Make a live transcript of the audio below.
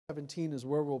17 is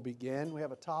where we'll begin. We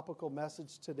have a topical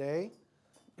message today.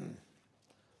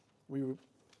 We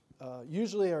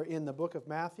usually are in the book of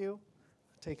Matthew.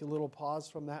 Take a little pause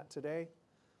from that today.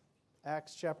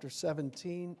 Acts chapter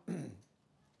 17.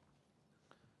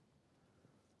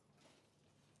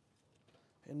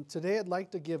 And today I'd like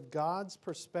to give God's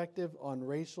perspective on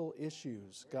racial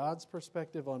issues. God's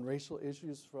perspective on racial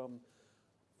issues from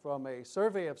a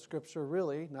survey of Scripture,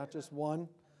 really, not just one.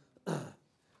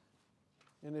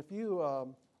 And if we're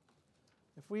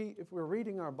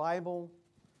reading our Bible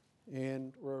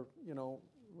and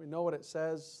we know what it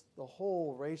says, the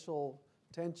whole racial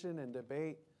tension and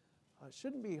debate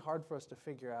shouldn't be hard for us to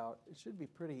figure out. It should be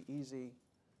pretty easy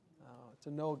to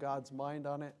know God's mind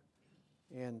on it.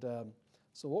 And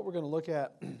so what we're going to look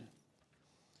at,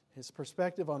 his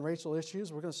perspective on racial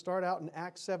issues. We're going to start out in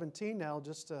Acts 17 now,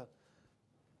 just to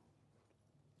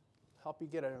help you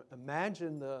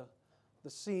imagine the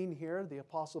scene here. The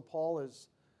Apostle Paul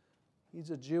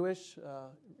he's a Jewish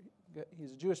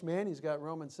man. He's got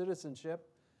Roman citizenship,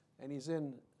 and he's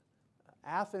in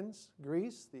Athens,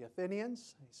 Greece, the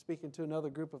Athenians. He's speaking to another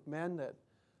group of men that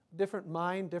different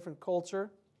mind, different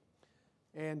culture,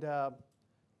 and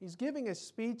he's giving a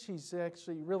speech. He's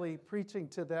actually really preaching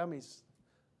to them. He's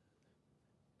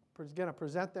going to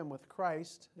present them with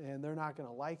Christ, and they're not going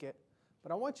to like it.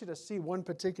 But I want you to see one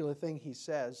particular thing he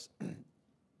says.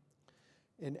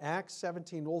 In Acts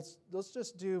 17, let's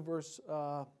just do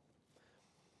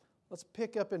let's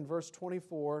pick up in verse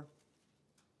 24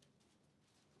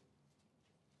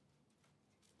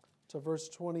 to verse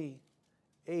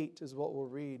 28 is what we'll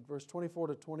read. Verse 24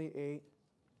 to 28.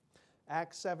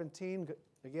 Acts 17,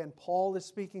 again, Paul is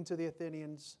speaking to the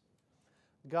Athenians.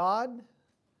 God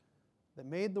that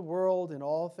made the world and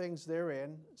all things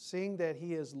therein, seeing that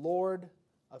he is Lord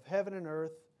of heaven and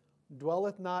earth,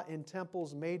 dwelleth not in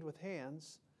temples made with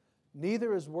hands,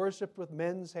 neither is worshipped with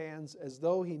men's hands as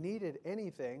though he needed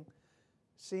anything,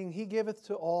 seeing he giveth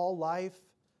to all life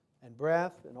and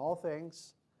breath and all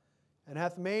things, and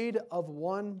hath made of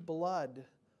one blood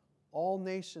all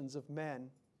nations of men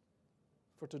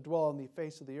for to dwell on the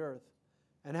face of the earth,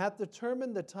 and hath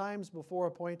determined the times before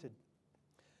appointed,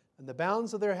 and the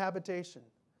bounds of their habitation,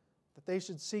 that they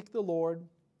should seek the Lord,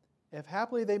 if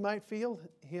haply they might feel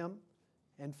him,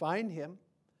 and find him,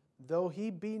 though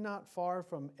he be not far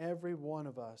from every one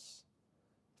of us.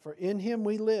 For in him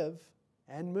we live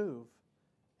and move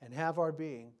and have our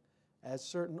being, as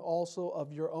certain also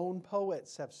of your own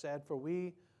poets have said, for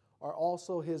we are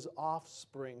also his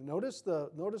offspring. Notice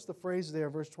the phrase there,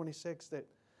 verse 26, that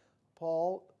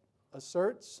Paul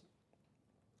asserts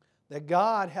that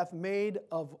God hath made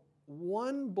of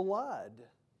one blood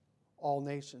all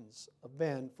nations of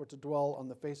men for to dwell on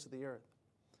the face of the earth.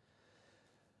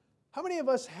 How many of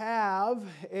us have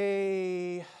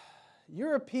a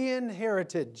European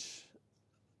heritage?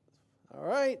 All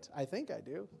right, I think I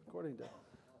do, according to...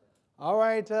 All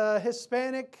right,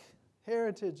 Hispanic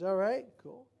heritage, all right,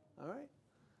 cool, all right.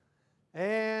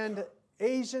 And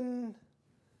Asian,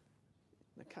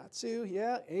 Nakatsu,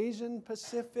 yeah, Asian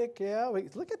Pacific, yeah,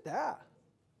 look at that.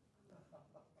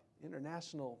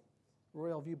 International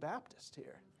Royal View Baptist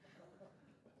here.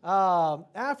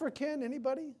 African,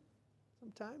 anybody?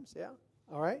 Sometimes, yeah.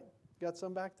 All right, got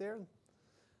some back there.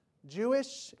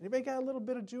 Jewish, anybody got a little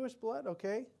bit of Jewish blood?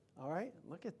 Okay, all right,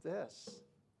 look at this.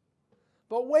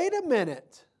 But wait a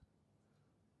minute.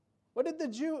 What did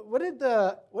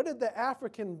the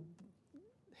African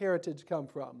heritage come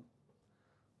from?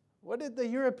 What did the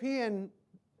European,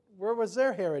 where was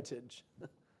their heritage?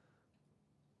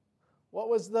 What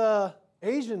was the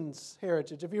Asians'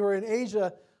 heritage? If you were in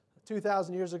Asia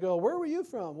 2,000 years ago, where were you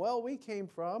from? Well, we came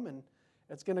from, and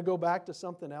it's going to go back to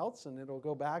something else, and it'll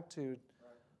go back to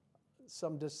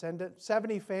some descendant,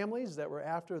 70 families that were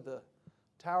after the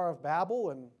Tower of Babel,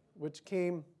 and which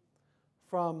came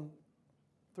from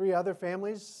 3 other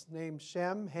families named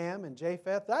Shem, Ham, and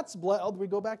Japheth. That's blood. We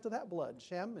go back to that blood.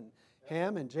 Shem and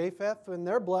Ham and Japheth, and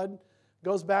their blood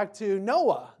goes back to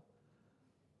Noah.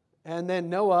 And then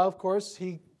Noah, of course,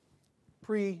 he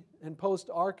pre- and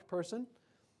post-ark person,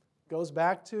 goes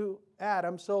back to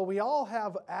Adam. So we all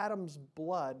have Adam's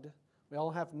blood. We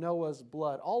all have Noah's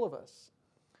blood, all of us.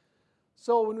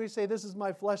 So when we say, this is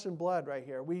my flesh and blood right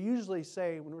here, we usually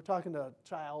say, when we're talking to a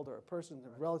child or a person,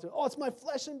 a relative, oh, it's my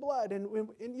flesh and blood. And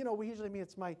we usually mean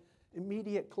it's my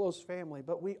immediate close family.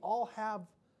 But we're all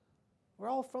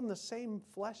from the same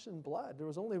flesh and blood. There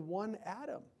was only one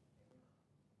Adam.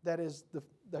 That is, the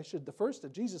first,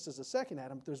 Jesus is the second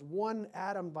Adam. There's one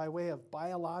Adam by way of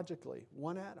biologically,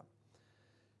 one Adam.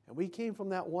 And we came from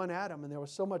that one Adam, and there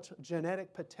was so much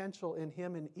genetic potential in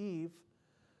him and Eve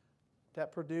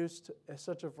that produced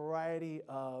such a variety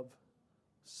of,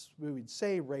 we would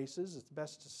say races, it's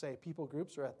best to say people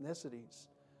groups or ethnicities.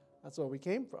 That's where we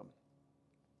came from.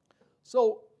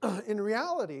 So in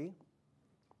reality,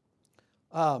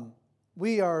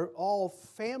 we are all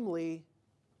family,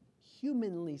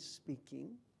 humanly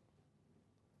speaking.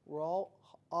 We're all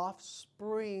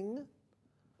offspring.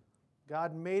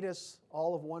 God made us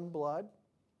all of one blood.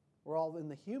 We're all in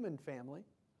the human family.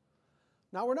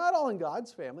 Now, we're not all in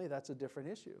God's family. That's a different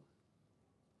issue.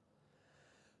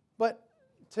 But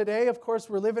today, of course,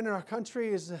 we're living in our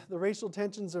country as the racial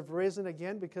tensions have risen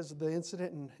again because of the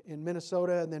incident in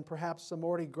Minnesota, and then perhaps some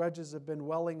already grudges have been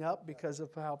welling up because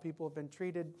of how people have been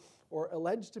treated or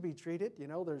alleged to be treated. You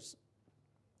know, there's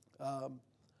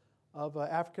of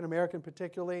African American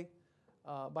particularly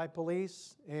by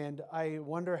police, and I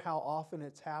wonder how often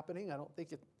it's happening. I don't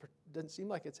think it doesn't seem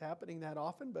like it's happening that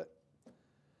often, but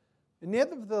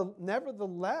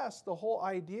nevertheless, the whole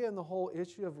idea and the whole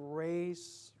issue of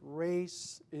race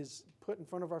is put in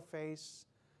front of our face,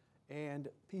 and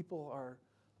people are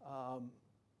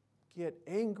get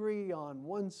angry on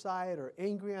one side or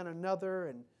angry on another,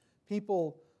 and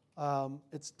people,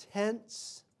 it's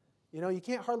tense. You know, you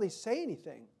can't hardly say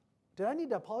anything. Did I need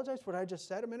to apologize for what I just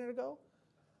said a minute ago?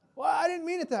 Well, I didn't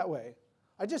mean it that way.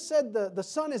 I just said the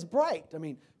sun is bright. I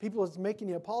mean, people is making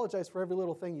you apologize for every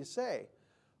little thing you say.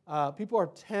 People are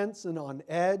tense and on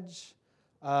edge.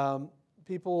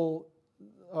 People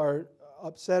are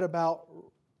upset about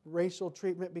racial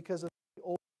treatment because of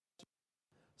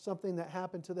something that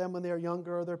happened to them when they were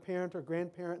younger, or their parent or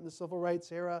grandparent in the civil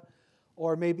rights era,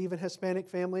 or maybe even Hispanic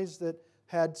families that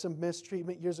had some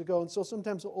mistreatment years ago. And so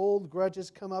sometimes old grudges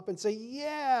come up and say,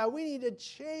 yeah, we need to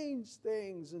change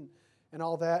things and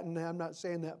all that. And I'm not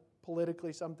saying that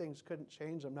politically some things couldn't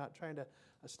change. I'm not trying to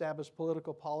establish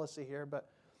political policy here. But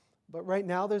right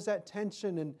now there's that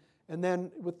tension. And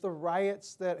then with the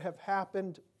riots that have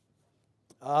happened,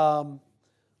 they had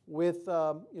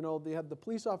the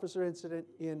police officer incident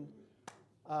in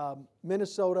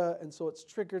Minnesota. And so it's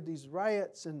triggered these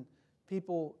riots, and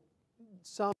people,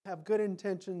 some have good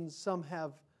intentions, some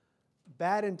have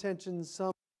bad intentions,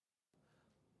 some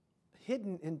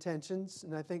hidden intentions,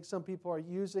 and I think some people are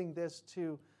using this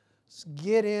to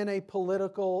get in a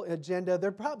political agenda.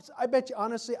 They're perhaps, I bet you,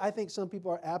 honestly, I think some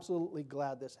people are absolutely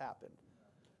glad this happened,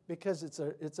 because it's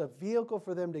a vehicle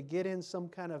for them to get in some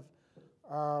kind of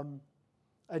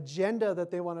agenda that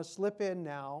they want to slip in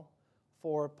now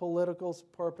for political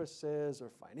purposes or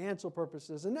financial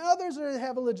purposes. And others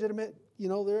have a legitimate,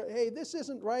 hey, this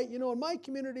isn't right. In my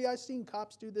community, I've seen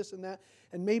cops do this and that.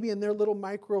 And maybe in their little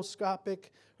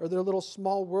microscopic or their little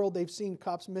small world, they've seen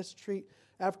cops mistreat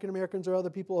African Americans or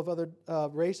other people of other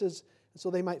races. And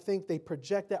so they might think they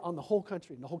project that on the whole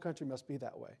country, and the whole country must be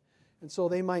that way. And so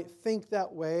they might think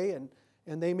that way,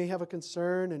 and they may have a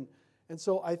concern. And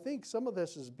so I think some of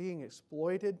this is being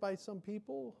exploited by some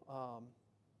people.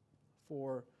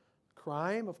 For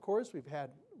crime, of course, we've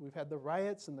had the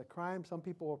riots and the crime. Some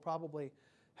people are probably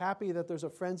happy that there's a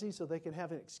frenzy so they can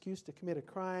have an excuse to commit a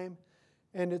crime.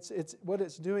 And it's what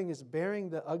it's doing is bearing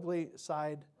the ugly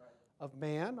side of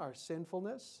man, our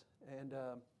sinfulness. And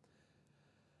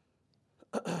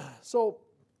so,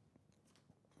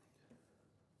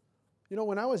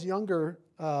 when I was younger,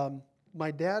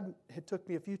 my dad had took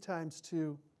me a few times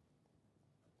to,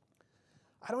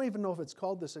 I don't even know if it's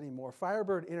called this anymore,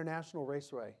 Firebird International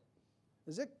Raceway.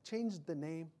 Has it changed the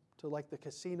name to like the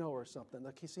casino or something?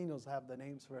 The casinos have the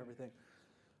names for everything.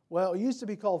 Well, it used to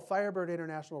be called Firebird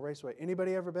International Raceway.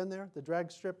 Anybody ever been there? The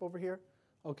drag strip over here?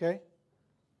 Okay.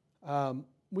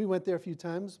 We went there a few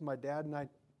times. My dad and I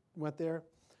went there.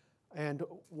 And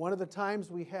one of the times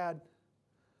we had,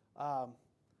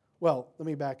 let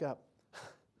me back up.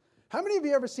 How many of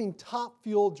you ever seen top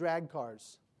fuel drag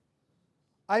cars?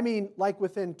 I mean, like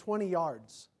within 20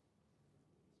 yards.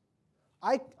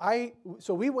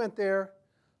 So we went there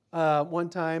one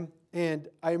time, and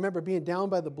I remember being down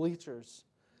by the bleachers,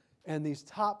 and these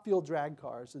top fuel drag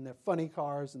cars, and they're funny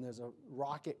cars, and there's a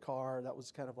rocket car that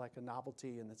was kind of like a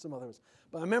novelty, and then some others.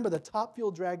 But I remember the top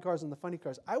fuel drag cars and the funny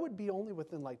cars. I would be only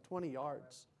within like 20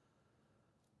 yards,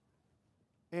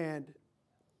 and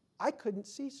I couldn't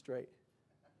see straight.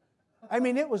 I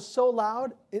mean, it was so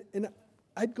loud, and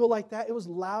I'd go like that. It was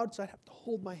loud, so I'd have to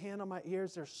hold my hand on my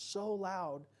ears. They're so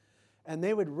loud. And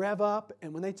they would rev up,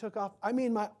 and when they took off, I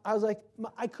was like,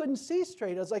 I couldn't see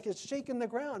straight. I was like, it's shaking the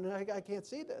ground, and I can't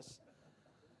see this.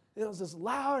 It was just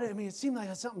loud. I mean, it seemed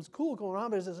like something's cool going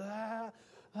on, but it's just, I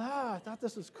thought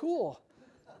this was cool.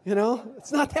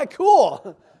 It's not that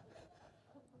cool.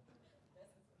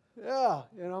 Yeah,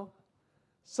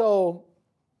 So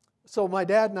my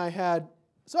dad and I had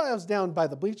So I was down by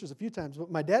the bleachers a few times, but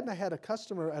my dad and I had a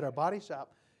customer at our body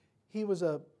shop. He was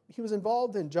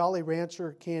involved in Jolly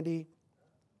Rancher Candy,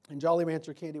 and Jolly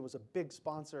Rancher Candy was a big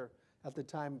sponsor at the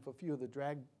time of a few of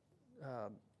the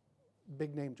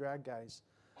big name drag guys.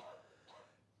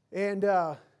 And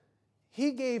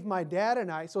he gave my dad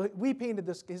and I, so we painted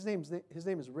this, his name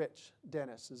is Rich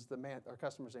Dennis, is the man, our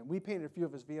customer's name. We painted a few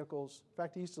of his vehicles. In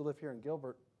fact, he used to live here in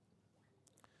Gilbert.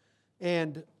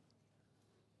 And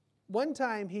one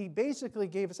time he basically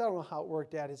gave us, I don't know how it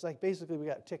worked, Dad, it's like basically we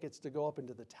got tickets to go up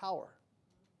into the tower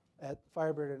at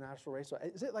Firebird International Raceway.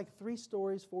 Is it like 3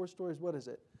 stories, 4 stories, what is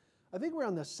it? I think we're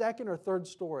on the 2nd or 3rd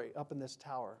story up in this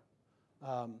tower.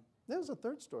 That was a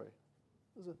 3rd story.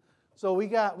 So we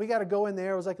got to go in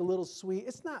there. It was like a little suite.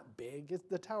 It's not big.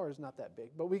 The tower is not that big.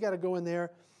 But we got to go in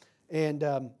there. And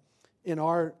in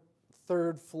our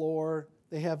 3rd floor,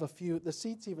 they have a few, the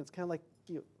seats even, it's kind of like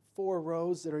 4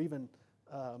 rows that are even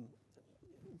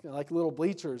like little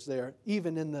bleachers there,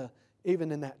 even in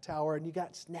that tower. And you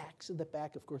got snacks in the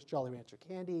back, of course, Jolly Rancher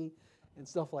candy and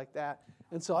stuff like that.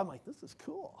 And so I'm like, this is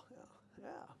cool. Yeah.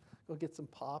 Go get some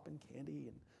pop and candy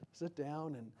and sit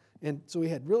down. And so we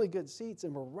had really good seats,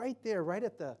 and we're right there, right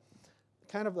at the,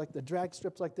 kind of like the drag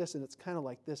strips like this, and it's kind of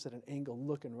like this at an angle,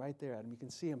 looking right there at them. You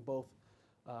can see them both,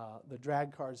 the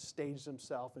drag cars stage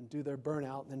themselves and do their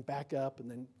burnout, and then back up,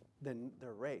 and then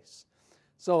their race.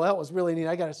 So that was really neat.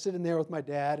 I got to sit in there with my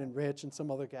dad and Rich and some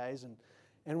other guys, and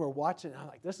we're watching. I'm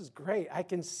like, this is great. I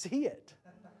can see it.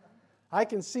 I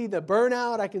can see the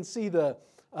burnout. I can see the,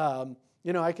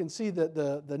 I can see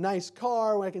the nice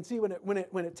car. I can see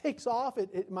when it takes off.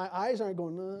 My eyes aren't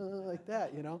going like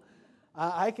that.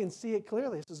 I can see it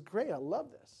clearly. This is great. I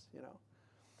love this.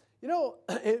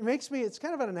 It makes me. It's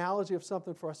kind of an analogy of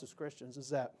something for us as Christians. Is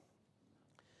that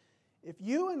if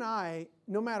you and I,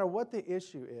 no matter what the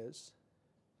issue is,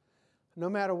 no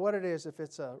matter what it is, if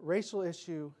it's a racial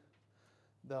issue,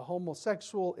 the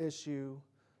homosexual issue,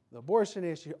 the abortion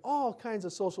issue, all kinds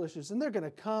of social issues, and they're going to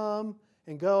come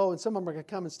and go, and some of them are going to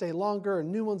come and stay longer,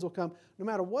 and new ones will come. No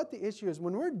matter what the issue is,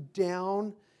 when we're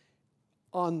down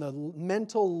on the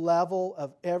mental level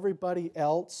of everybody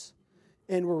else,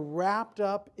 and we're wrapped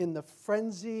up in the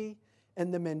frenzy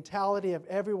and the mentality of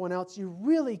everyone else, you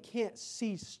really can't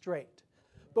see straight.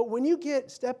 But when you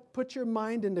put your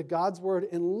mind into God's Word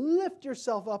and lift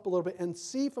yourself up a little bit and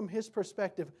see from His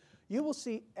perspective, you will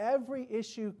see every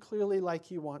issue clearly like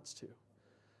He wants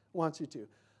you to.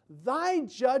 Thy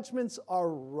judgments are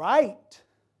right.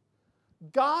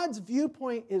 God's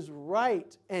viewpoint is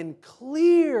right and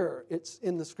clear. It's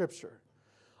in the Scripture.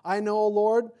 I know, O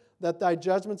Lord, that thy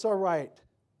judgments are right,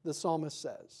 the psalmist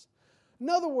says. In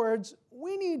other words,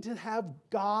 we need to have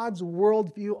God's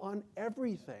worldview on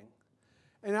everything.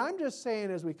 And I'm just saying,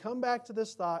 as we come back to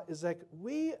this thought, is that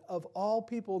we, of all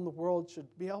people in the world, should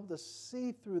be able to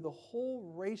see through the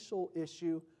whole racial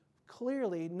issue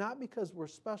clearly, not because we're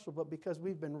special, but because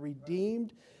we've been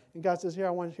redeemed. And God says,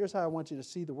 here's how I want you to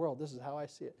see the world. This is how I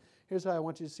see it. Here's how I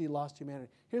want you to see lost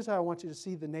humanity. Here's how I want you to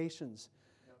see the nations.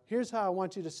 Here's how I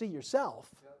want you to see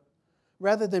yourself.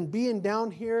 Rather than being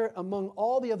down here among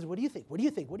all the others, what do you think? What do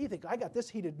you think? What do you think? I got this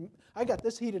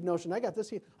heated notion. I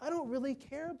don't really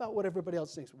care about what everybody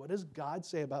else thinks. What does God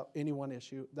say about any one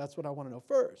issue? That's what I want to know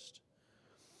first.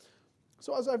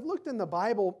 So as I've looked in the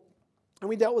Bible, and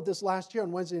we dealt with this last year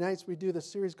on Wednesday nights, we do this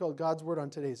series called God's Word on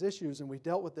Today's Issues, and we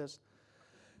dealt with this.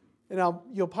 And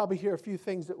you'll probably hear a few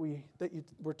things that you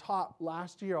were taught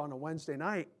last year on a Wednesday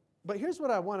night. But here's what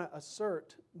I want to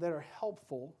assert that are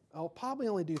helpful. I'll probably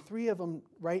only do 3 of them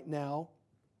right now,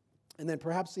 and then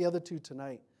perhaps the other 2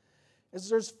 tonight.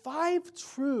 There's 5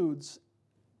 truths,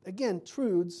 again,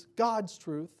 truths, God's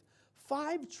truth,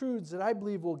 5 truths that I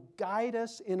believe will guide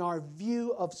us in our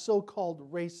view of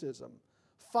so-called racism.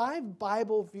 5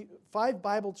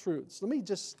 Bible truths. Let me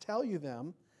just tell you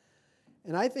them.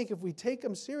 And I think if we take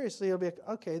them seriously, it'll be like,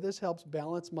 okay, this helps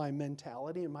balance my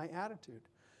mentality and my attitude.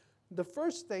 The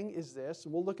first thing is this,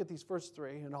 and we'll look at these first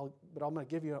 3, but I'm going to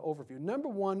give you an overview. Number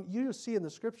 1, you see in the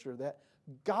Scripture that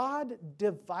God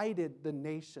divided the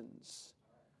nations.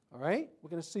 All right? We're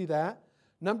going to see that.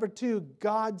 Number 2,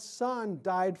 God's Son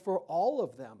died for all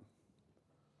of them.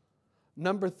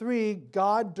 Number 3,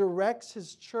 God directs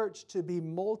His church to be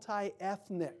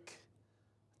multi-ethnic.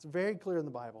 It's very clear in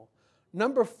the Bible.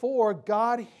 Number 4,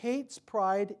 God hates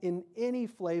pride in any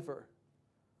flavor.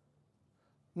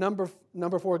 Number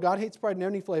 4, God hates pride in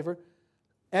any flavor,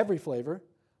 every flavor.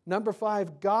 Number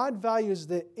 5, God values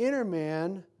the inner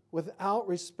man without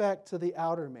respect to the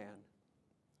outer man.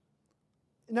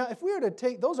 Now, if we were to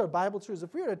take, those are Bible truths,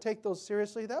 if we were to take those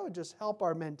seriously, that would just help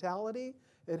our mentality,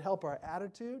 it'd help our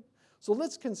attitude. So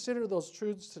let's consider those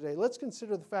truths today. Let's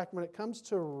consider the fact when it comes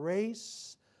to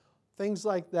race, things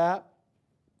like that,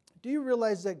 do you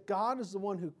realize that God is the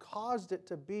one who caused it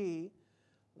to be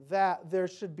that there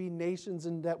should be nations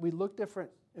and that we look different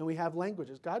and we have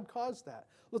languages? God caused that.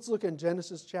 Let's look in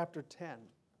Genesis chapter 10.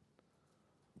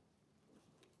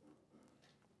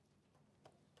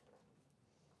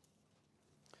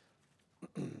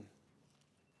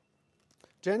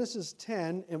 Genesis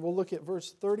 10, and we'll look at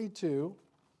verse 32,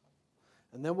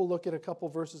 and then we'll look at a couple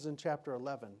verses in chapter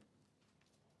 11.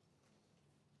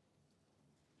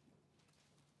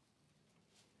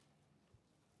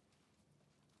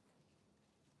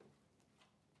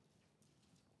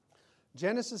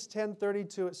 Genesis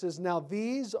 10:32, it says, "Now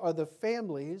these are the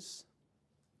families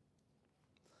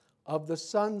of the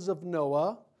sons of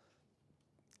Noah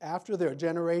after their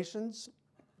generations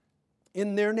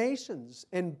in their nations.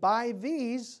 And by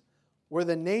these were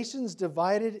the nations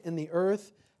divided in the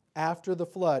earth after the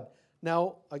flood."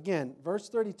 Now, again, verse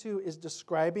 32 is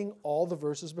describing all the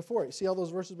verses before it. You see all those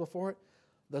verses before it?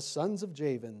 The sons of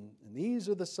Javan, and these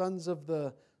are the sons of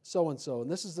the so-and-so,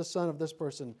 and this is the son of this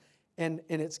person. And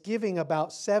it's giving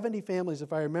about 70 families,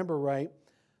 if I remember right.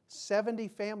 70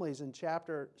 families in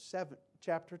chapter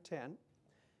 10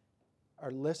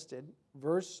 are listed.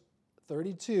 Verse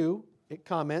 32, it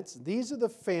comments, "These are the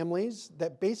families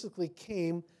that basically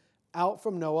came out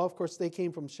from Noah." Of course, they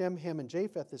came from Shem, Ham, and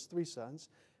Japheth, his three sons.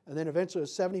 And then eventually it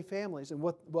was 70 families. And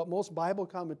what most Bible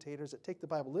commentators that take the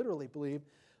Bible literally believe,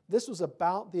 this was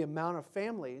about the amount of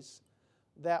families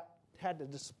that had to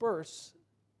disperse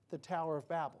the Tower of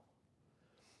Babel.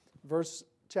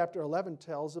 Chapter 11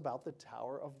 tells about the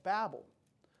Tower of Babel.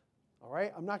 All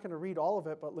right, I'm not going to read all of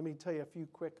it, but let me tell you a few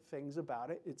quick things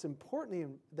about it. It's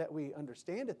important that we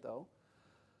understand it, though.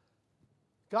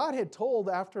 God had told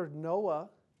after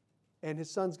Noah and his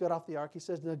sons got off the ark, he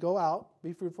says, "Now go out,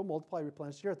 be fruitful, multiply,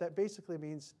 replenish the earth." That basically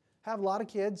means have a lot of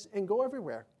kids and go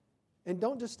everywhere. And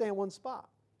don't just stay in one spot.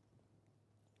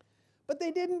 But they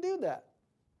didn't do that.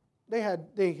 They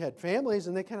had families,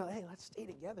 and they kind of, hey, let's stay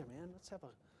together, man. Let's have a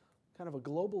kind of a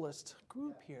globalist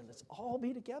group here. Let's all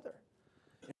be together.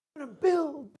 And we're going to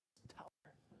build this tower.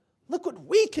 Look what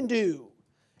we can do.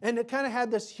 And it kind of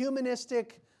had this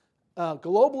humanistic,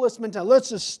 globalist mentality. Let's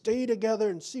just stay together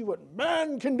and see what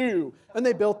man can do. And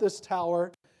they built this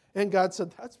tower. And God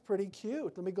said, "That's pretty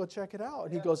cute. Let me go check it out."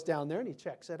 And he goes down there and he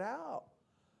checks it out.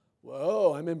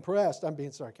 Whoa, I'm impressed. I'm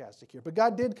being sarcastic here. But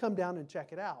God did come down and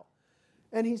check it out.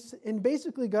 And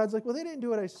basically God's like, well, they didn't do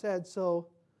what I said, so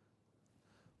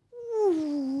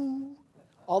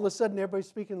all of a sudden everybody's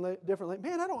speaking differently.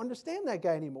 Man, I don't understand that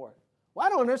guy anymore. Well, I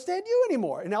don't understand you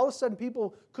anymore. And all of a sudden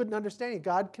people couldn't understand it.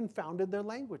 God confounded their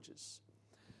languages.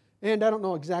 And I don't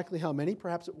know exactly how many.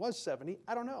 Perhaps it was 70.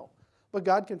 I don't know. But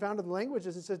God confounded the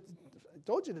languages and said, "I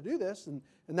told you to do this." And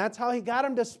that's how he got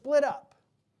them to split up.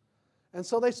 And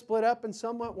so they split up, and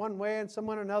some went one way and some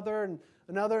went another. And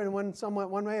when some went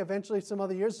one way, eventually some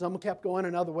other years, some kept going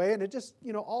another way. And it just,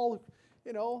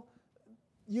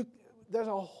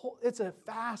 it's a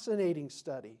fascinating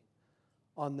study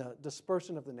on the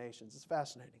dispersion of the nations. It's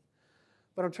fascinating.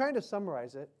 But I'm trying to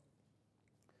summarize it.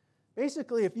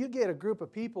 Basically, if you get a group of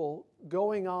people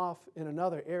going off in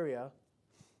another area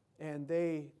and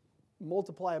they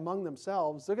multiply among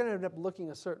themselves, they're going to end up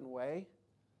looking a certain way.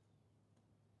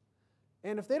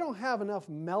 And if they don't have enough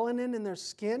melanin in their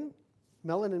skin,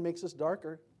 melanin makes us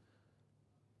darker.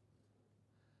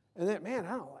 And then, man,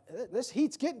 this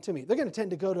heat's getting to me. They're going to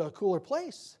tend to go to a cooler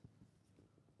place.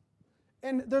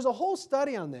 And there's a whole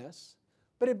study on this,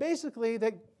 but it basically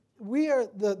that we are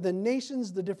the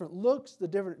nations, the different looks, the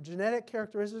different genetic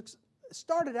characteristics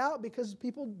started out because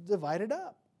people divided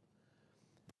up.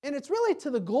 And it's really to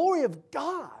the glory of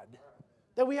God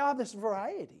that we have this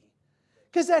variety.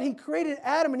 Because that he created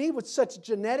Adam and Eve with such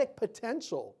genetic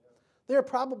potential. They're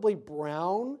probably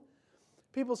brown.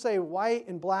 People say white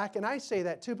and black, and I say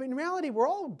that too. But in reality, we're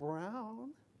all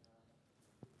brown.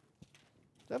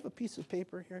 Do I have a piece of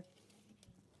paper here?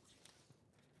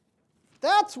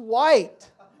 That's white.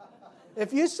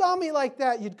 If you saw me like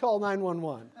that, you'd call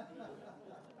 911.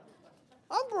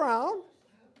 I'm brown.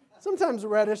 Sometimes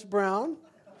reddish brown.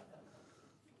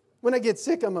 When I get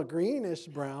sick, I'm a greenish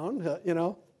brown,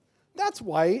 That's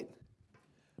white.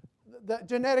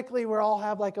 Genetically, we all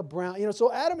have like a brown,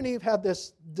 So Adam and Eve have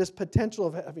this potential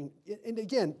of having, and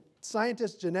again,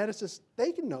 scientists, geneticists,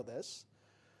 they can know this.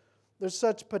 There's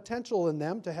such potential in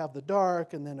them to have the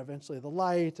dark, and then eventually the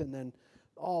light, and then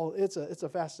it's a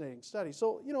fascinating study.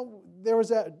 So there was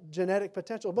that genetic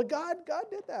potential, but God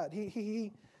did that.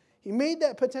 He made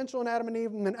that potential in Adam and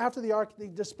Eve, and then after the ark, they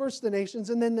dispersed the nations,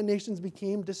 and then the nations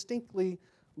became distinctly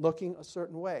looking a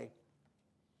certain way.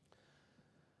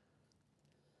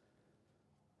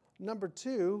 Number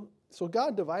two, so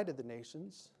God divided the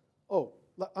nations. Oh,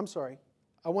 I'm sorry.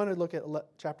 I want to look at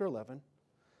chapter 11,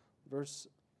 verse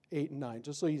 8 and 9,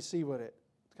 just so you see what it's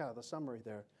kind of the summary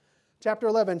there. Chapter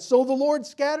 11, so the Lord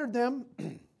scattered them.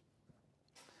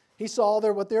 He saw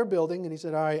what they're building, and he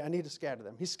said, all right, I need to scatter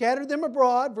them. He scattered them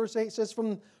abroad, verse 8 says,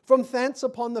 from thence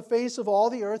upon the face of all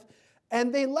the earth,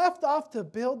 and they left off to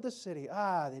build the city.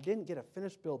 They didn't get a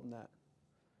finished building that.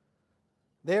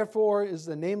 Therefore is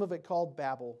the name of it called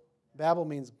Babel. Babel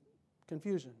means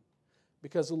confusion,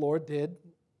 because the Lord did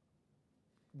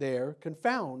there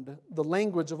confound the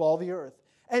language of all the earth.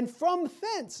 And from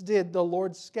thence did the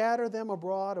Lord scatter them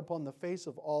abroad upon the face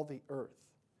of all the earth.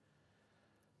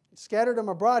 He scattered them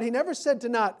abroad. He never said to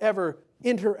not ever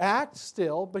interact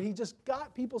still, but he just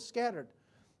got people scattered.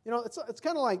 You know, it's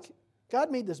kind of like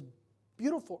God made this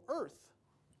beautiful earth.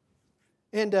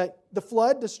 And the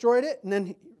flood destroyed it, and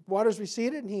then waters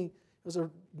receded, and it was a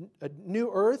new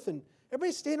earth, and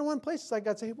everybody stayed in one place. It's like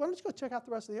God said, hey, why don't you go check out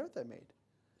the rest of the earth I made?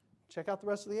 Check out the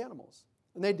rest of the animals.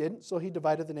 And they didn't, so he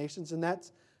divided the nations, and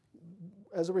that's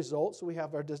as a result, so we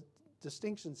have our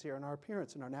distinctions here in our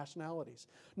appearance and our nationalities.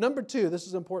 Number two, this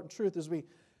is an important truth, as we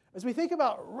think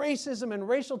about racism and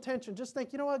racial tension, just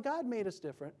think, you know what, God made us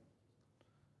different.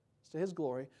 It's to His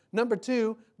glory. Number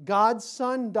two, God's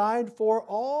Son died for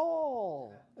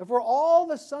all. And for all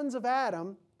the sons of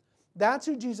Adam, that's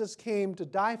who Jesus came to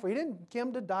die for. He didn't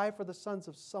come to die for the sons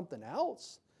of something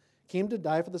else. He came to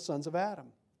die for the sons of Adam.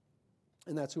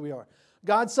 And that's who we are.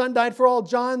 God's Son died for all.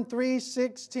 John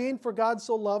 3:16, for God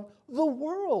so loved the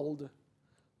world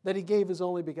that He gave His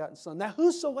only begotten Son, that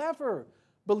whosoever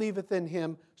believeth in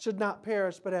Him should not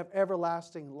perish but have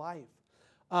everlasting life.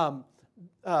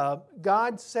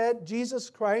 Jesus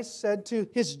Christ said to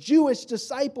His Jewish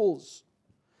disciples,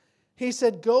 He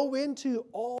said, go into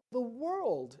all the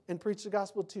world and preach the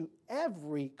gospel to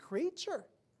every creature.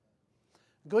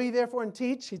 Go ye therefore and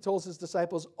teach, He told His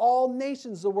disciples, all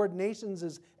nations. The word nations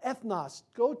is ethnos.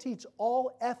 Go teach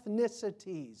all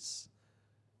ethnicities.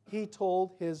 He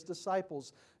told His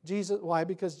disciples. Why?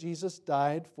 Because Jesus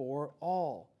died for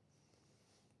all.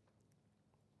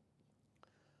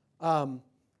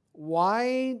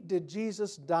 Why did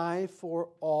Jesus die for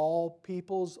all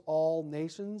peoples, all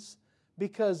nations?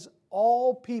 Because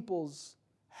all peoples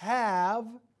have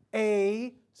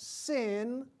a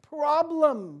sin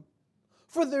problem.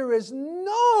 For there is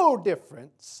no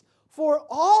difference, for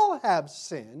all have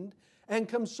sinned and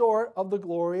come short of the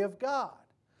glory of God.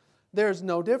 There's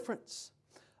no difference.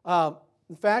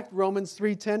 In fact, Romans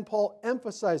 3:10, Paul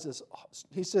emphasizes,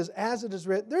 he says, as it is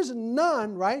written, there's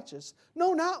none righteous,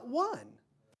 no, not one.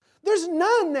 There's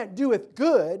none that doeth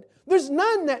good. There's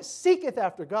none that seeketh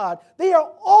after God. They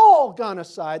are all gone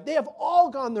aside. They have all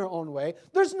gone their own way.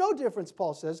 There's no difference,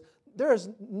 Paul says. There is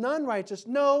none righteous,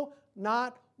 no,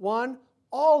 not one.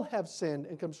 All have sinned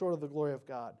and come short of the glory of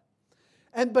God.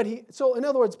 So in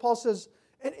other words, Paul says,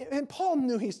 and Paul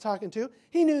knew he's talking to.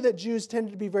 He knew that Jews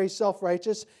tended to be very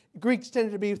self-righteous. Greeks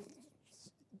tended to be,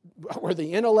 were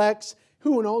the intellects.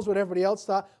 Who knows what everybody else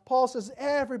thought. Paul says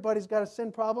everybody's got a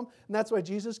sin problem, and that's why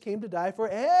Jesus came to die for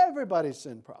everybody's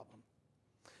sin problem.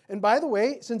 And by the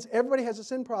way, since everybody has a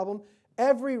sin problem,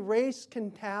 every race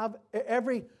can have,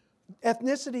 every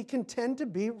ethnicity can tend to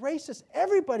be racist.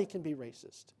 Everybody can be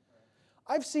racist.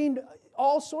 I've seen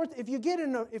all sorts.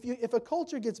 If a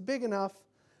culture gets big enough,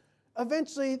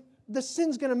 eventually the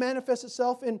sin's going to manifest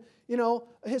itself in,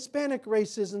 Hispanic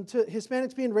racism, to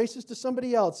Hispanics being racist to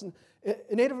somebody else, and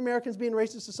Native Americans being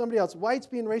racist to somebody else, whites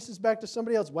being racist back to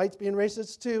somebody else, whites being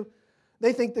racist to,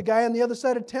 they think the guy on the other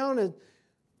side of town is,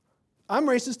 I'm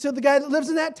racist to the guy that lives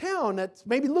in that town that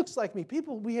maybe looks like me.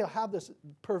 We have this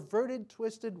perverted,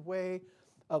 twisted way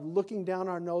of looking down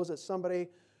our nose at somebody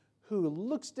who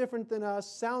looks different than us,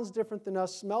 sounds different than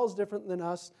us, smells different than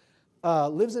us,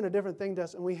 lives in a different thing to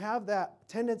us. And we have that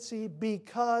tendency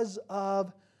because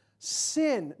of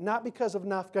sin, not because of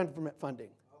enough government funding.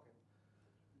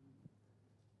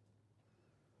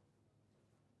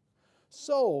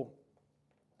 So,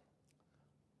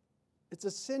 it's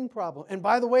a sin problem. And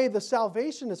by the way, the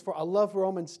salvation is for, I love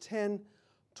Romans 10,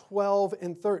 12,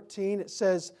 and 13. It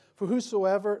says, for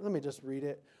whosoever, let me just read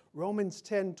it. Romans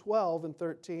 10, 12, and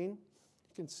 13. You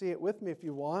can see it with me if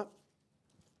you want.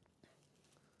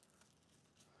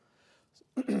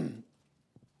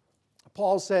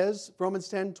 Paul says, Romans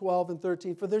 10, 12, and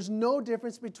 13, for there's no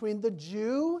difference between the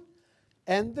Jew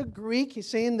and the Greek. He's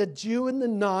saying the Jew and the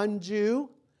non-Jew.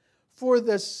 For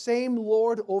the same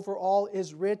Lord over all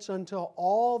is rich unto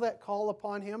all that call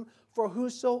upon Him. For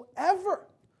whosoever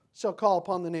shall call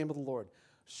upon the name of the Lord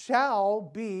shall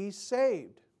be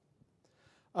saved.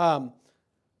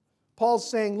 Paul's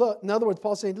saying, look, in other words,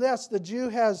 Paul's saying, yes, the Jew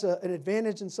has an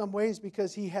advantage in some ways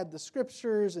because he had the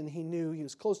scriptures and he knew he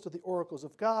was close to the oracles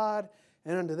of God,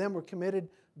 and unto them were committed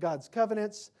God's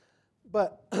covenants.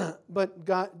 But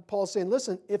Paul's saying,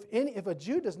 listen, if a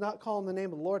Jew does not call on the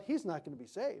name of the Lord, he's not going to be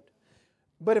saved.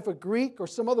 But if a Greek or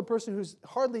some other person who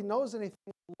hardly knows anything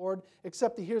of the Lord,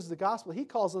 except he hears the gospel, he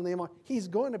calls on the name of, he's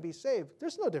going to be saved.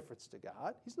 There's no difference to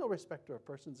God. He's no respecter of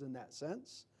persons in that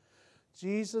sense.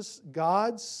 Jesus,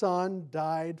 God's Son,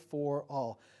 died for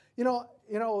all. You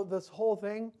know this whole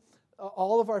thing,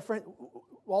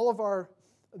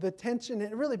 the tension,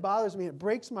 it really bothers me. It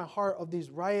breaks my heart of these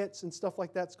riots and stuff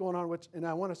like that's going on, and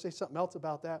I want to say something else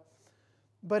about that.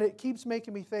 But it keeps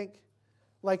making me think,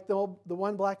 like the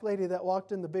one black lady that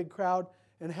walked in the big crowd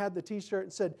and had the T-shirt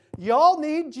and said, "Y'all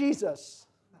need Jesus,"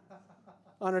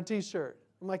 on her T-shirt.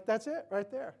 I'm like, that's it right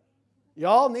there.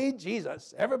 Y'all need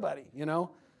Jesus, everybody, And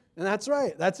that's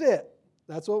right. That's it.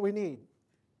 That's what we need.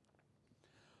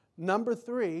 Number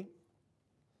 3,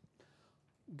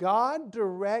 God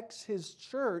directs His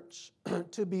church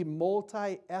to be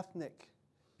multi-ethnic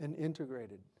and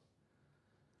integrated.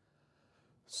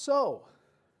 So,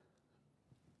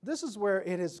 this is where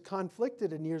it has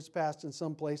conflicted in years past in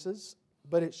some places,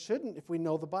 but it shouldn't if we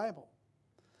know the Bible.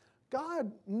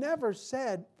 God never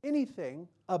said anything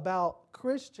about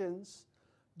Christians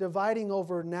dividing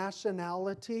over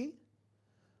nationality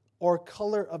or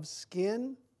color of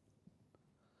skin.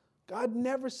 God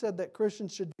never said that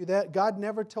Christians should do that. God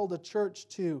never told a church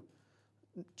to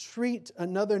treat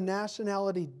another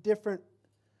nationality different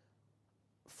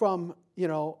from,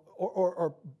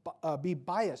 or be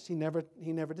biased. He never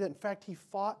did. In fact, He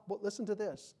fought. Well, listen to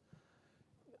this.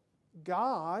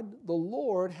 God, the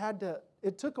Lord,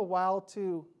 it took a while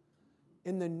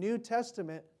in the New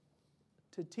Testament,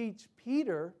 to teach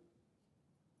Peter,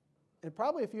 and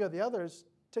probably a few of the others,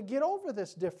 to get over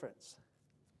this difference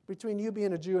between you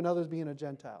being a Jew and others being a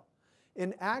Gentile.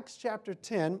 In Acts chapter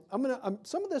 10,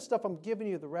 some of this stuff I'm giving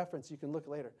you the reference, you can look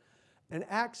later. In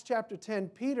Acts chapter 10,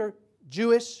 Peter,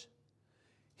 Jewish,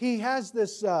 he has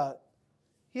this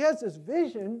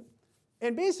vision,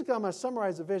 and basically I'm going to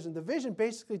summarize the vision. The vision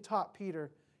basically taught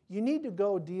Peter, you need to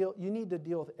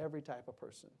deal with every type of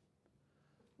person.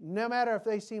 No matter if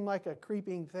they seem like a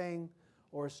creeping thing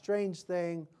or a strange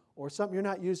thing or something you're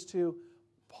not used to,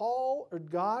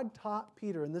 God taught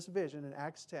Peter in this vision in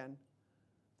Acts 10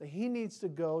 that he needs to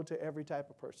go to every type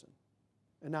of person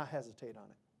and not hesitate on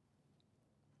it.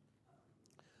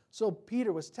 So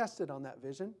Peter was tested on that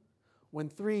vision when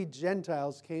 3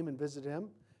 Gentiles came and visited him,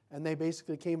 and they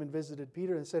basically came and visited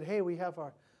Peter and said, hey, we have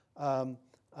our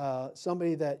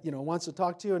somebody that wants to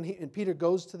talk to you. And Peter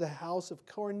goes to the house of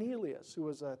Cornelius, who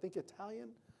was, I think, Italian.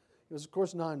 He was, of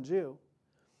course, non-Jew.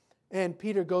 And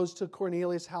Peter goes to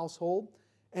Cornelius' household.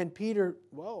 And Peter,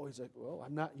 he's like,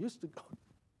 I'm not used to going.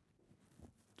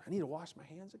 I need to wash my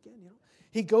hands again,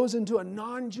 He goes into a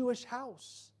non-Jewish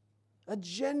house, a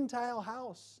Gentile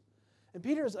house. And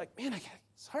Peter is like, man,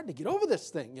 it's hard to get over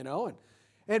this thing,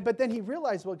 But then he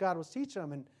realized what God was teaching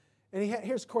him. And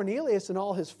here's Cornelius and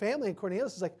all his family. And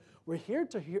Cornelius is like, we're here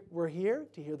to hear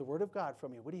the word of God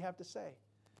from you. What do you have to say?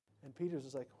 And Peter's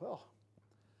just like,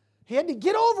 he had to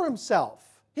get over himself.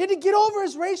 He had to get over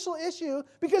his racial issue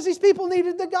because these people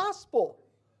needed the gospel.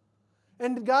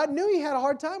 And God knew he had a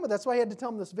hard time with it. That's why he had to tell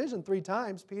him this vision 3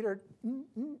 times. Peter,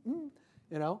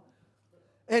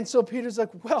 And so Peter's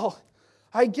like,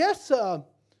 I guess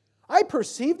I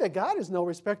perceive that God is no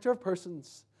respecter of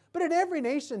persons. But in every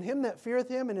nation, him that feareth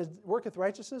him and worketh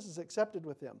righteousness is accepted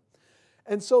with him.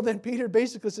 And so then Peter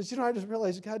basically says, I just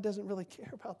realized God doesn't really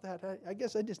care about that. I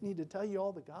guess I just need to tell you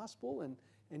all the gospel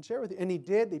and share with you. And he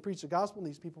did. They preached the gospel and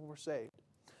these people were saved.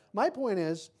 My point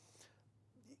is,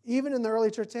 even in the early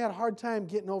church, they had a hard time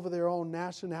getting over their own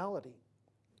nationality.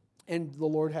 And the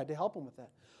Lord had to help them with that.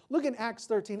 Look in Acts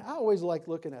 13. I always like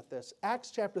looking at this.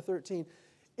 Acts chapter 13.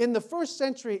 In the first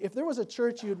century, if there was a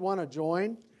church you'd want to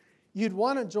join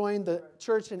the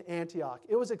church in Antioch.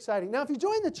 It was exciting. Now, if you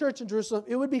joined the church in Jerusalem,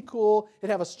 it would be cool. It'd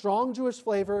have a strong Jewish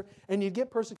flavor, and you'd get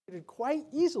persecuted quite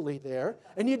easily there,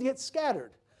 and you'd get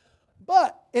scattered.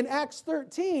 But in Acts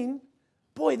 13,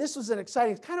 this was an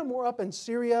exciting, it's kind of more up in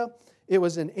Syria. It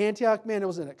was in Antioch, man. It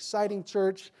was an exciting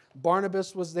church.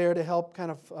 Barnabas was there to help kind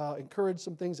of encourage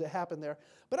some things that happened there.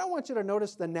 But I want you to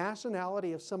notice the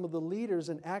nationality of some of the leaders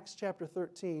in Acts chapter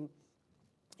 13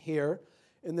 here.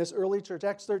 In this early church,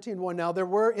 Acts 13:1. Now there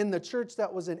were in the church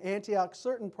that was in Antioch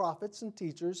certain prophets and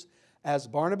teachers, as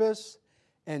Barnabas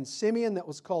and Simeon that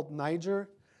was called Niger,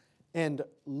 and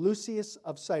Lucius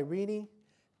of Cyrene,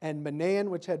 and Manaen,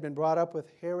 which had been brought up with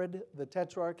Herod the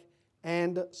Tetrarch,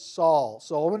 and Saul.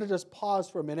 So I want to just pause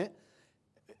for a minute.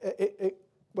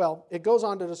 it goes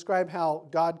on to describe how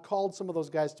God called some of those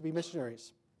guys to be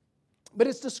missionaries. But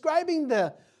it's describing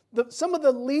some of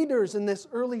the leaders in this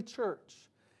early church.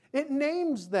 It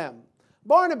names them.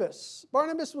 Barnabas.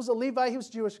 Barnabas was a Levite. He was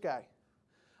a Jewish guy.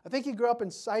 I think he grew up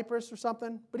in Cyprus or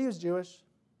something, but he was Jewish.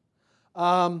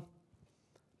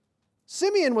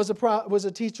 Simeon was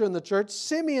a teacher in the church.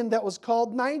 Simeon that was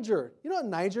called Niger. You know what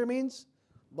Niger means?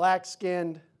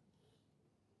 Black-skinned.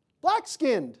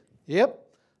 Black-skinned. Yep,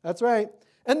 that's right.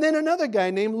 And then another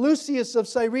guy named Lucius of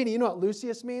Cyrene. You know what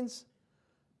Lucius means?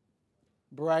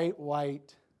 Bright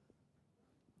white.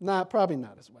 Probably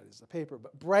not as white as the paper,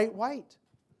 but bright white.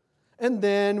 And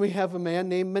then we have a man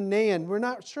named Manaen. We're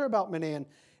not sure about Manaen.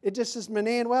 It just says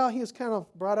Manaen. Well, he was kind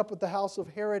of brought up with the house of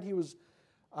Herod. He was,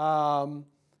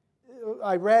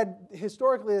 I read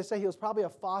historically they say he was probably a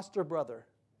foster brother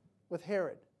with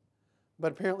Herod.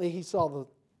 But apparently he saw the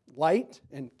light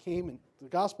and came in the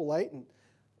gospel light and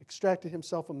extracted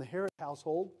himself from the Herod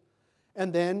household.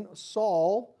 And then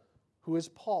Saul, who is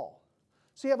Paul.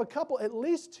 So you have at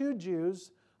least two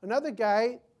Jews, another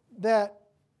guy that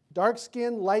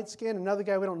dark-skinned, light-skinned, another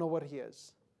guy we don't know what he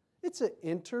is. It's an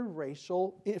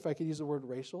interracial, if I could use the word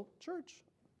racial, church.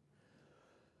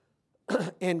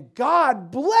 And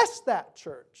God blessed that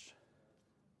church.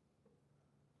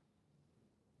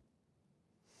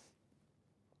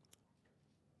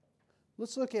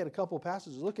 Let's look at a couple of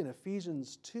passages. Look in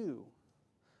Ephesians 2.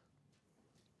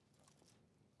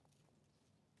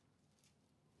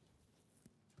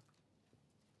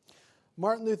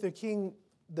 Martin Luther King,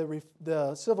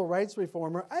 the civil rights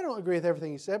reformer, I don't agree with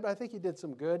everything he said, but I think he did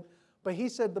some good. But he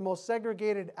said the most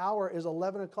segregated hour is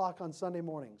 11 o'clock on Sunday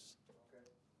mornings. Okay.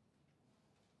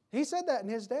 He said that in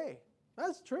his day.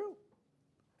 That's true.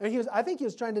 And I think he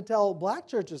was trying to tell black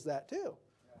churches that too.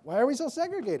 Why are we so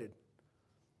segregated?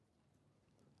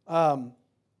 And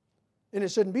it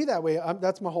shouldn't be that way.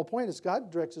 That's my whole point, is God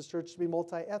directs His church to be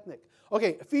multi-ethnic.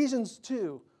 Okay, Ephesians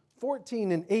 2.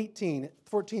 14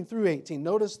 through 18.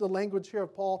 Notice the language here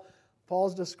of Paul.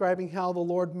 Paul's describing how the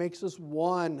Lord makes us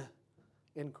one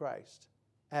in Christ.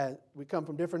 We come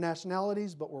from different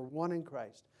nationalities, but we're one in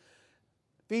Christ.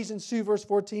 Ephesians 2, verse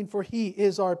 14, for He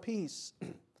is our peace,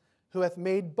 who hath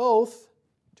made both,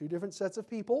 two different sets of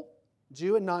people,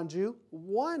 Jew and non-Jew,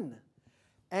 one,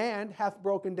 and hath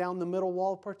broken down the middle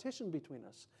wall of partition between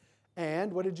us.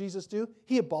 And what did Jesus do?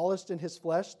 He abolished in His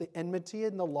flesh the enmity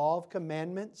and the law of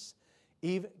commandments,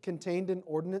 even contained in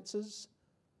ordinances,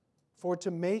 for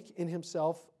to make in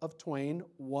Himself of twain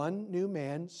one new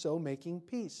man, so making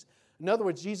peace. In other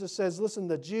words, Jesus says, listen,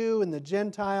 the Jew and the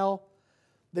Gentile,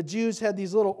 the Jews had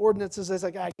these little ordinances. It's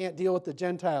like, I can't deal with the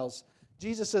Gentiles.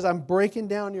 Jesus says, I'm breaking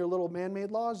down your little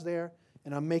man-made laws there,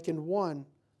 and I'm making one.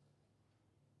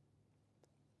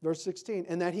 Verse 16,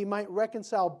 and that He might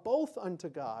reconcile both unto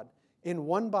God in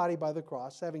one body by the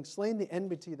cross, having slain the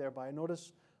enmity thereby.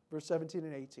 Notice verse 17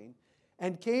 and 18.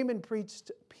 And came and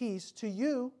preached peace to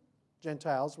you,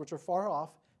 Gentiles, which are far off,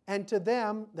 and to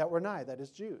them that were nigh, that is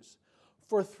Jews.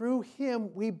 For through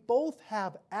Him we both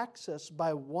have access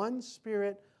by one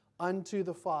Spirit unto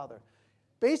the Father.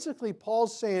 Basically,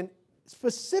 Paul's saying,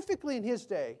 specifically in his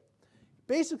day,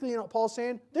 Paul's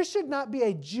saying, there should not be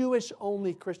a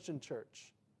Jewish-only Christian church.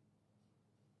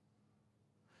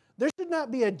 There should not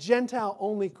be a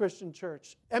Gentile-only Christian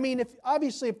church. I mean, if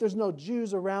there's no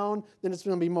Jews around, then it's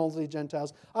going to be mostly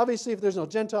Gentiles. Obviously, if there's no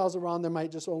Gentiles around, there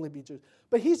might just only be Jews.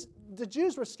 But the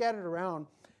Jews were scattered around,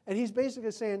 and he's basically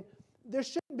saying, there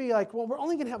shouldn't be like, well, we're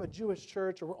only going to have a Jewish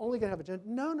church, or we're only going to have a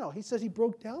Gentile. No. He says he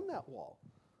broke down that wall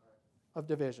of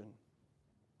division.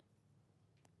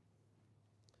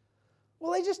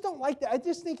 Well, I just don't like that. I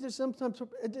just think there's sometimes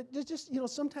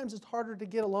it's harder to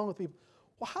get along with people.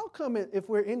 Well, how come if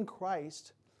we're in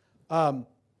Christ, doesn't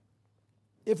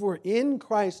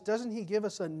He give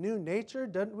us a new nature?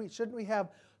 Shouldn't we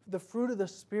have the fruit of the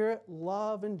Spirit,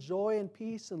 love and joy and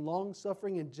peace and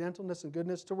long-suffering and gentleness and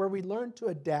goodness, to where we learn to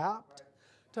adapt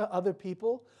to other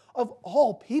people? Of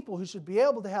all people who should be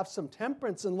able to have some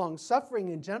temperance and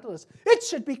long-suffering and gentleness, it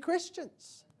should be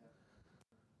Christians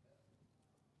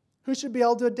who should be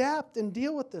able to adapt and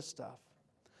deal with this stuff.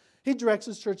 He directs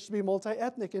His church to be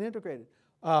multi-ethnic and integrated.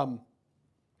 Let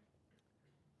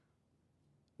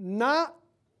me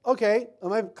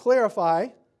clarify,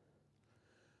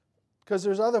 because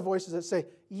there's other voices that say,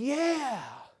 yeah.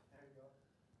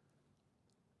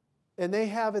 And they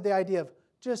have the idea of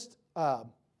just,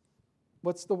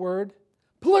 what's the word?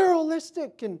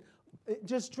 Pluralistic, and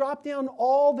just drop down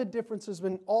all the differences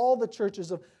in all the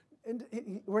churches of. And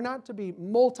we're not to be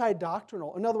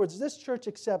multi-doctrinal. In other words, this church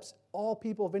accepts all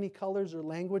people of any colors or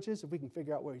languages, if we can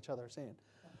figure out what each other are saying.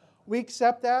 We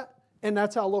accept that, And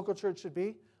that's how local church should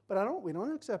be. But we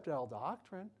don't accept all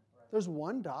doctrine. There's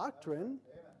one doctrine.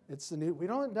 It's the new. We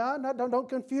don't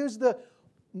confuse the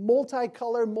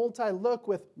multicolor, multi-look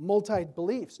with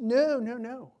multi-beliefs.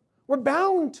 No. We're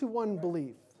bound to one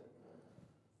belief.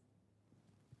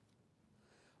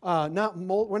 We're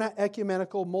not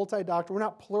ecumenical, multi-doctrine. We're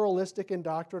not pluralistic in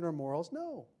doctrine or morals.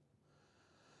 No.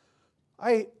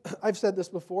 I've said this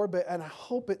before, and I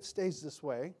hope it stays this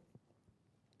way.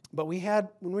 But when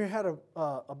we had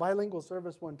a bilingual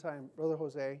service one time, Brother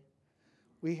Jose,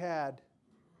 we had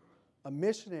a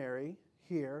missionary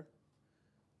here.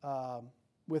 I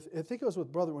think it was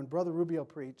when Brother Rubio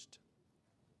preached.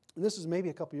 And this was maybe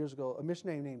a couple years ago. A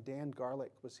missionary named Dan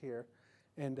Garlick was here,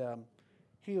 and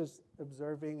he was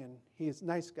observing, and he's a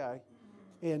nice guy.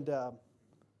 And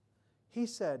he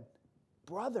said,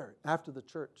 "Brother," after the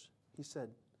church,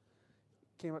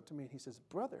 came up to me and he says,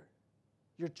 "Brother,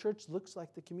 your church looks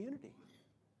like the community."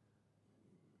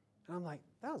 And I'm like,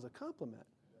 that was a compliment.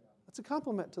 That's a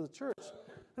compliment to the church.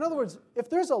 In other words, if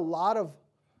there's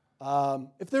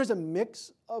if there's a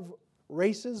mix of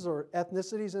races or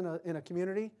ethnicities in a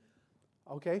community,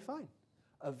 okay, fine.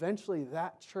 Eventually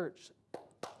that church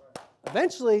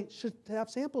should have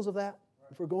samples of that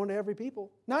if we're going to every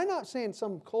people. Now, I'm not saying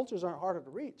some cultures aren't harder to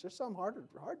reach. There's some hard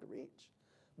to reach.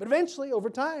 But eventually, over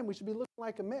time, we should be looking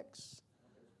like a mix.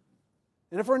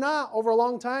 And if we're not, over a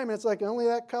long time, and it's like only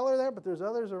that color there, but there's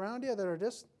others around you that are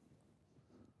just,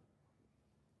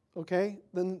 okay,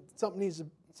 then something needs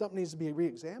to be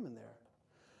re-examined there.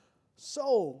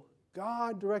 So,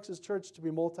 God directs His church to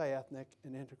be multi-ethnic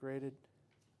and integrated.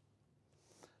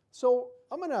 So,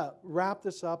 I'm going to wrap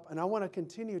this up, and I want to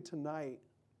continue tonight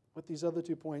with these other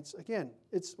 2 points. Again,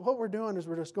 it's what we're doing is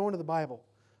we're just going to the Bible.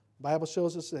 The Bible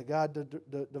shows us that God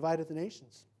divided the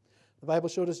nations. The Bible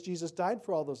showed us Jesus died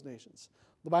for all those nations.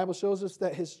 The Bible shows us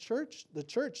that His church,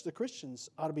 the Christians,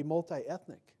 ought to be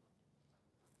multi-ethnic.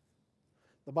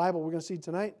 The Bible, we're going to see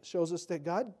tonight, shows us that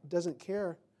God doesn't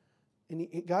care, and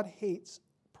God hates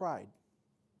pride.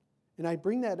 And I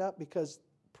bring that up because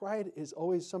pride is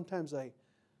always sometimes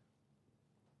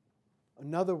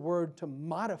another word to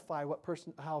modify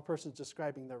how a person's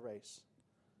describing their race.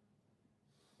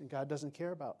 And God doesn't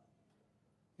care about.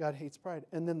 God hates pride.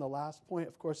 And then the last point,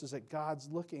 of course, is that God's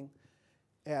looking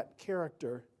at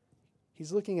character.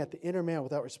 He's looking at the inner man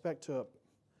without respect to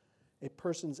a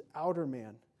person's outer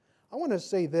man. I want to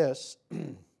say this.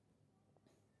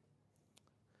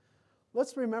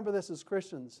 Let's remember this as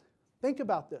Christians. Think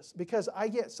about this, because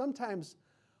sometimes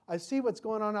I see what's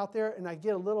going on out there and I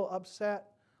get a little upset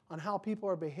on how people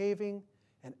are behaving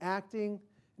and acting,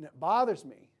 and it bothers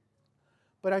me.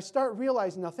 But I start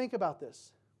realizing, now think about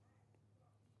this.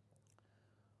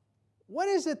 What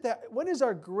is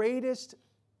our greatest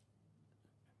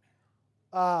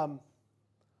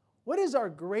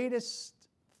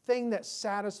thing that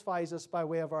satisfies us by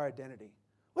way of our identity?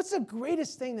 What's the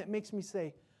greatest thing that makes me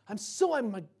say, I'm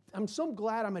so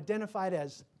glad I'm identified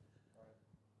as?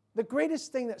 The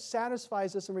greatest thing that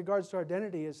satisfies us in regards to our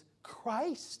identity is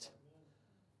Christ.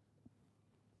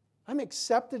 I'm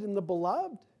accepted in the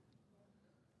beloved.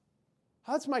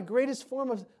 That's my greatest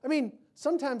form of,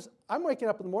 sometimes I'm waking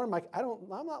up in the morning,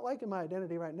 I'm not liking my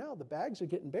identity right now. The bags are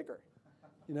getting bigger,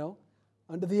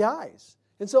 under the eyes.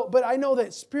 And so, but I know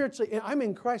that spiritually, I'm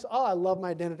in Christ. Oh, I love my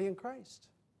identity in Christ.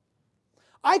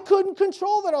 I couldn't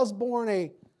control that I was born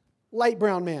a light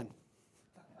brown man.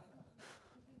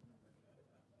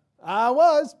 I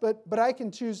was, but I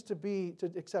can choose to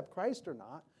accept Christ or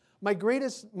not. My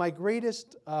greatest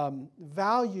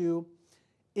value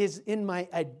is in my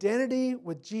identity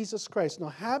with Jesus Christ. Now,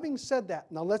 having said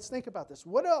that, now let's think about this.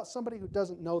 What about somebody who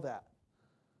doesn't know that?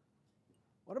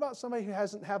 What about somebody who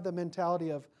doesn't have the mentality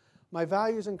of, my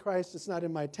value is in Christ, it's not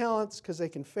in my talents because they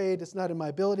can fade, it's not in my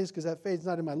abilities because that fades, it's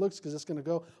not in my looks because it's going to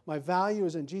go. My value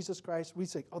is in Jesus Christ. We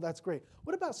say, oh, that's great.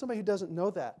 What about somebody who doesn't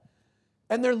know that?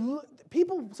 And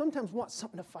people sometimes want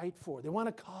something to fight for. They want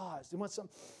a cause. They want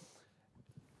something.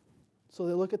 So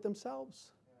they look at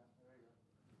themselves.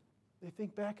 They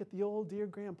think back at the old dear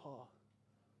grandpa.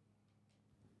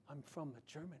 I'm from a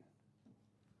German.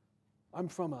 I'm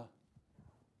from a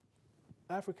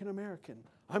African American.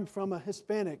 I'm from a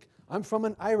Hispanic. I'm from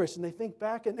an Irish. And they think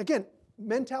back. And again,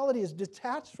 mentality is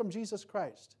detached from Jesus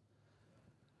Christ.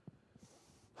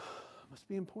 Must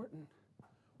be important.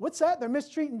 What's that? They're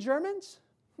mistreating Germans?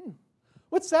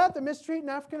 What's that? They're mistreating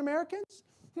African Americans?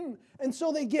 And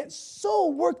so they get so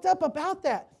worked up about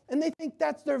that. And they think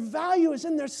that's their value is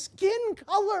in their skin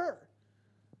color.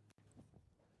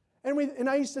 And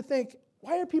I used to think,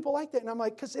 why are people like that? And I'm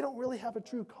like, because they don't really have a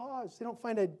true cause. They don't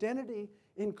find identity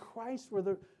in Christ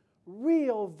where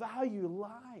real value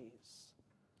lies.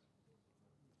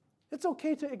 It's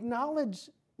okay to acknowledge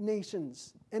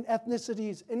nations and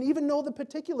ethnicities and even know the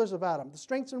particulars about them, the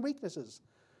strengths and weaknesses.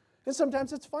 And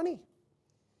sometimes it's funny.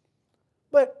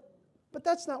 But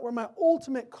that's not where my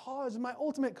ultimate cause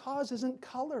isn't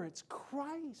color, it's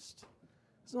Christ.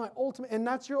 It's my ultimate, and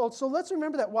that's your, so let's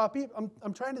remember that while people,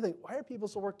 I'm trying to think, why are people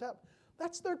so worked up?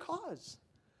 That's their cause.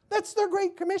 That's their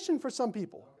Great Commission for some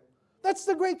people. That's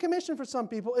the Great Commission for some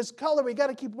people is color. We got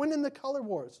to keep winning the color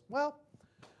wars. Well,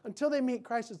 until they meet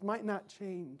Christ, it might not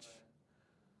change.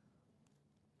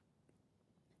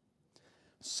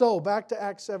 So, back to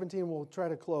Acts 17, we'll try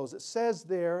to close. It says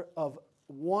there, of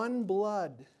one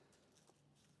blood.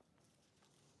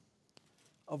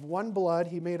 Of one blood,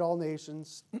 he made all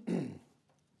nations.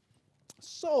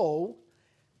 So,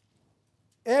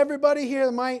 everybody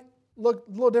here might look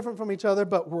a little different from each other,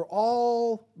 but we're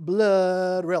all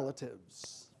blood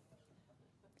relatives.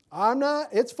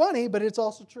 It's funny, but it's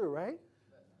also true, right?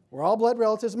 We're all blood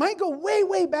relatives. Might go way,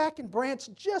 way back and branch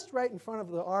just right in front of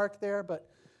the ark there, but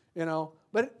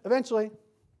eventually,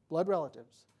 blood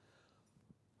relatives.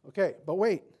 Okay, but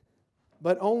wait.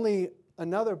 But only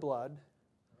another blood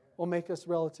will make us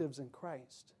relatives in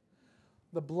Christ.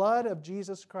 The blood of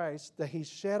Jesus Christ that he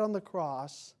shed on the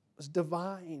cross was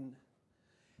divine.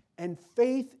 And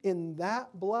faith in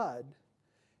that blood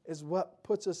is what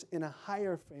puts us in a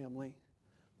higher family,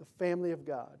 the family of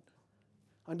God.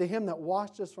 Unto him that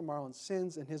washed us from our own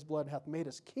sins, and his blood hath made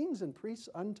us kings and priests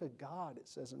unto God, it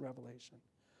says in Revelation.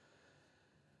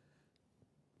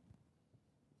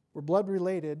 We're blood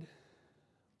related,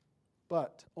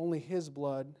 but only his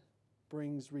blood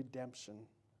brings redemption.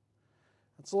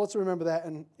 And so let's remember that,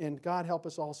 and God help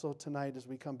us also tonight as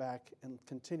we come back and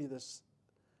continue this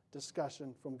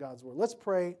discussion from God's Word. Let's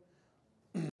pray.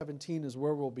 17 is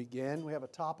where we'll begin. We have a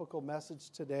topical message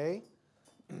today.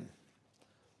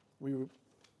 We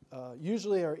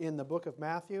usually are in the book of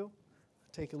Matthew.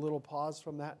 Take a little pause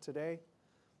from that today.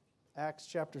 Acts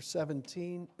chapter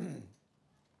 17.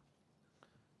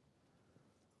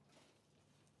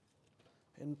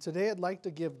 And today I'd like to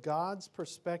give God's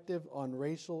perspective on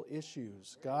racial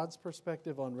issues. God's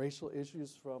perspective on racial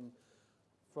issues from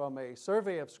a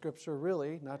survey of Scripture,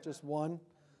 really, not just one.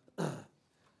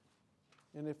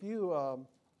 And if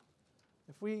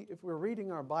we're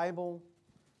reading our Bible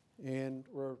and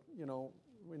we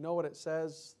know what it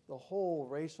says, the whole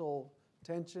racial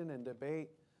tension and debate,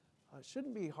 it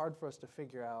shouldn't be hard for us to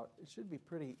figure out. It should be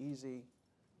pretty easy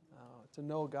to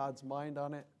know God's mind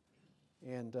on it.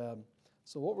 And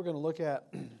so what we're going to look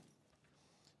at,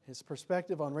 his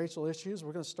perspective on racial issues.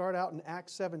 We're going to start out in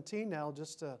Acts 17 now,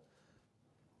 just to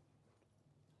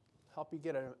help you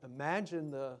imagine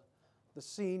the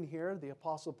scene here. The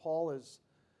Apostle Paul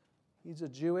he's a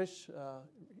Jewish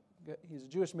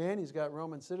man. He's got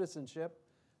Roman citizenship,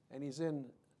 and he's in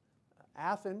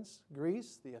Athens,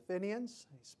 Greece, the Athenians.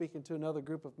 He's speaking to another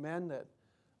group of men that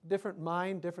different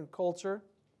mind, different culture,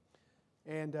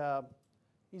 and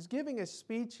he's giving a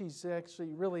speech. He's actually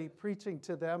really preaching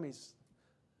to them. He's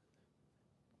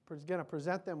going to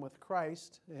present them with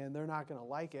Christ, and they're not going to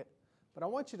like it. But I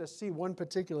want you to see one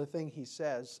particular thing he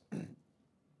says.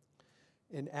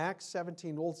 In Acts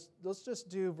 17, let's just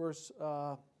do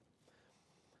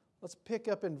let's pick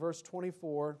up in verse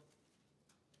 24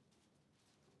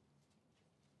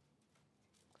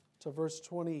 to verse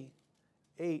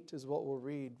 28 is what we'll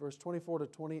read. Verse 24 to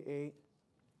 28.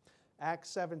 Acts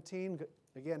 17,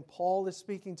 again, Paul is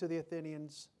speaking to the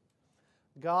Athenians.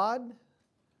 God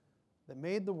that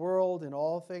made the world and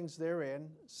all things therein,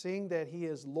 seeing that he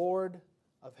is Lord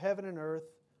of heaven and earth,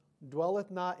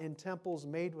 dwelleth not in temples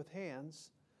made with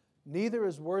hands, neither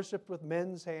is worshipped with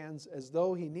men's hands as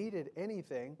though he needed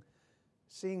anything,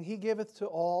 seeing he giveth to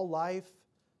all life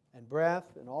and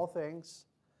breath and all things,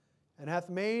 and hath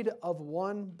made of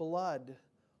one blood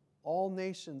all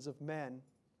nations of men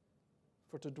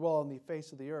for to dwell on the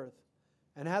face of the earth,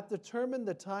 and hath determined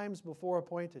the times before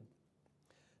appointed,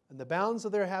 and the bounds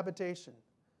of their habitation,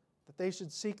 that they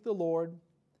should seek the Lord,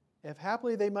 if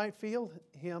haply they might feel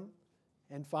him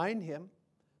and find him,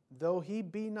 though he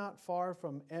be not far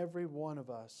from every one of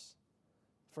us.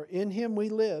 For in him we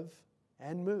live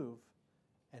and move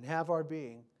and have our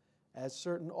being, as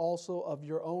certain also of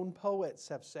your own poets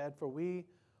have said, for we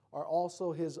are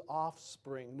also his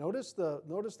offspring. Notice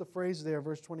the phrase there,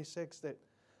 verse 26, that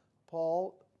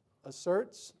Paul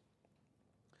asserts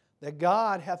that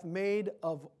God hath made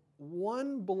of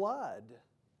one blood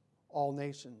all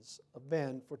nations of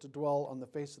men for to dwell on the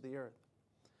face of the earth.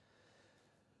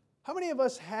 How many of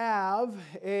us have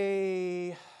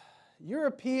a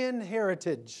European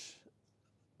heritage?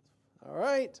 All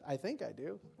right. I think I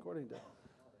do, according to.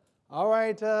 All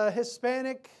right.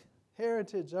 Hispanic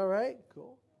heritage. All right.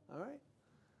 Cool. All right.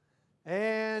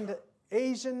 And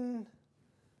Asian,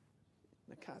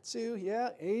 Nakatsu, yeah.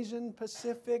 Asian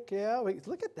Pacific, yeah. Wait,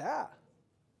 look at that.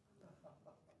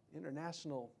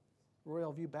 International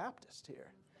Royal View Baptist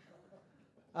here.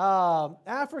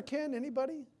 African,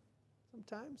 anybody?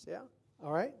 Sometimes, yeah.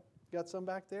 All right. Got some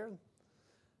back there.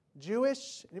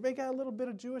 Jewish, anybody got a little bit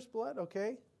of Jewish blood?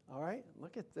 Okay. All right.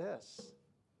 Look at this.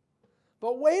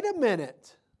 But wait a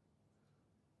minute.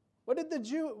 What did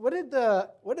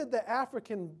the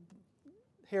African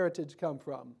heritage come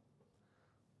from?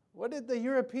 What did the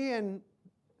European,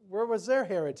 where was their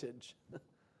heritage?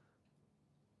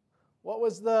 What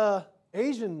was the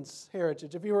Asians'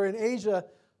 heritage? If you were in Asia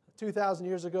 2,000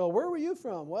 years ago, where were you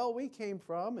from? Well, we came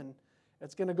from, and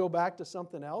it's going to go back to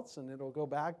something else, and it'll go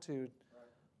back to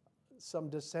some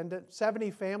descendant,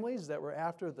 70 families that were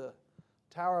after the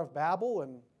Tower of Babel,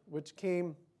 and which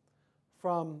came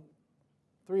from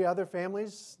 3 other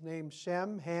families named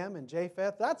Shem, Ham, and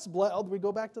Japheth. That's blood. We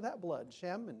go back to that blood.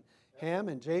 Shem and Ham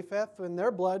and Japheth, and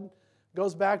their blood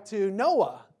goes back to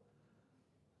Noah.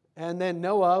 And then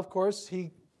Noah, of course,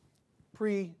 he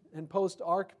pre- and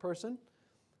post-ark person,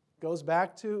 goes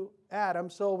back to Adam.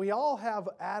 So we all have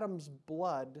Adam's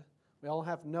blood. We all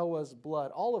have Noah's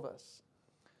blood, all of us.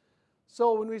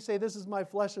 So when we say, this is my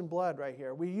flesh and blood right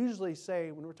here, we usually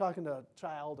say, when we're talking to a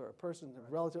child or a person,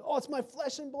 a relative, oh, it's my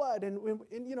flesh and blood. And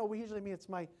we usually mean it's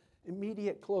my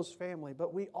immediate close family.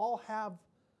 But we're all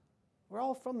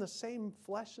from the same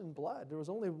flesh and blood. There was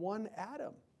only one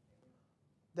Adam.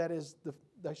 That is, the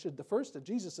first,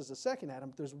 Jesus is the second Adam.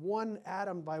 But there's one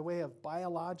Adam by way of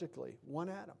biologically, one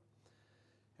Adam.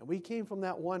 And we came from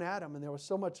that one Adam, and there was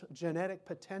so much genetic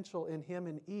potential in him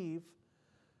and Eve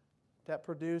that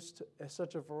produced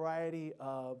such a variety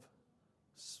of,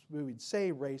 we would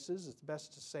say races, it's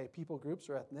best to say people groups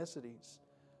or ethnicities.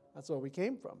 That's where we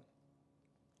came from.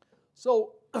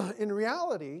 So in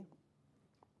reality,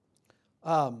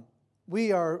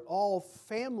 we are all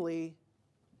family,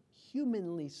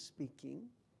 humanly speaking.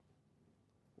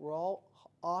 We're all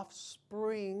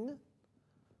offspring.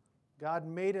 God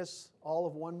made us all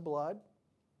of one blood.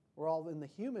 We're all in the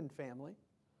human family.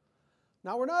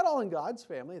 Now, we're not all in God's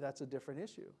family. That's a different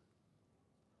issue.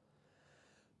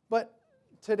 But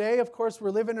today, of course, we're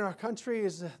living in our country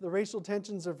as the racial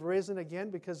tensions have risen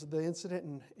again because of the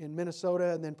incident in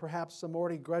Minnesota, and then perhaps some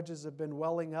already grudges have been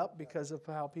welling up because of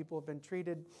how people have been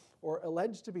treated or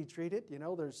alleged to be treated. You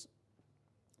know, there's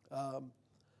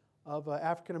of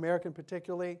African American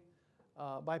particularly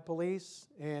by police,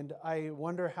 and I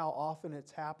wonder how often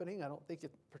it's happening. I don't think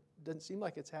it doesn't seem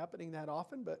like it's happening that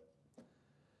often, but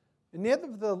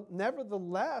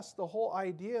nevertheless, the whole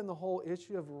idea and the whole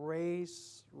issue of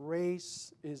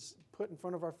race is put in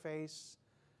front of our face,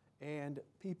 and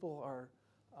people are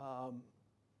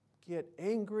get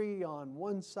angry on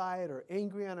one side or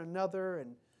angry on another,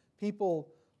 and people,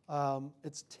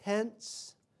 it's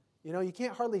tense. You know, you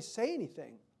can't hardly say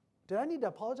anything. Did I need to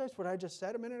apologize for what I just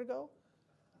said a minute ago?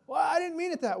 Well, I didn't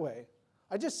mean it that way.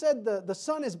 I just said the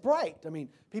sun is bright. I mean,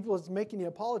 people is making you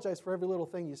apologize for every little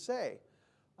thing you say.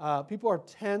 People are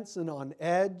tense and on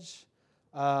edge.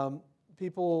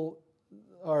 People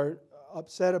are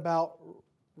upset about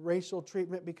racial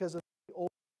treatment because of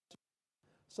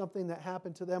something that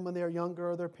happened to them when they were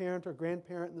younger, or their parent or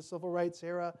grandparent in the civil rights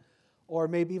era, or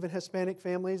maybe even Hispanic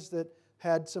families that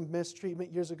had some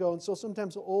mistreatment years ago. And so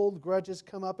sometimes old grudges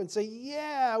come up and say,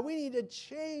 yeah, we need to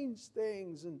change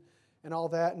things and all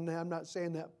that. And I'm not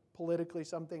saying that politically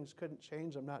some things couldn't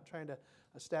change. I'm not trying to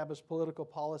establish political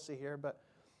policy here. But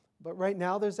right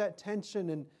now there's that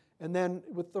tension. And then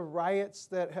with the riots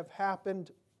that have happened,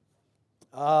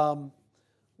 they had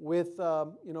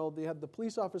the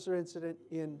police officer incident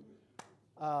in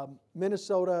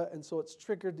Minnesota. And so it's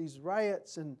triggered these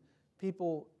riots, and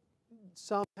people,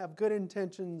 some have good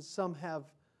intentions, some have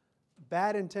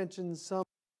bad intentions, some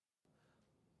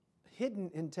hidden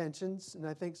intentions, and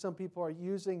I think some people are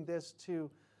using this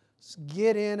to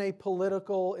get in a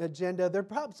political agenda. They're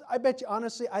perhaps, I bet you,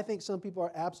 honestly, I think some people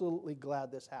are absolutely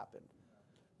glad this happened,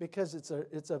 because it's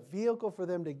a vehicle for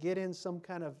them to get in some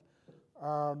kind of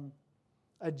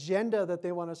agenda that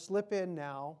they want to slip in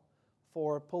now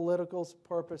for political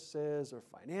purposes or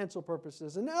financial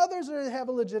purposes. And others have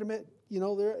a legitimate,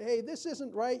 hey, this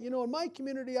isn't right. In my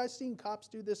community, I've seen cops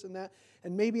do this and that.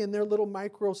 And maybe in their little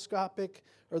microscopic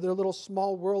or their little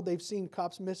small world, they've seen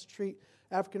cops mistreat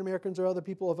African Americans or other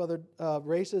people of other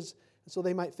races. And so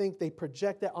they might think they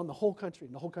project that on the whole country,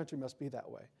 and the whole country must be that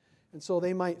way. And so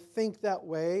they might think that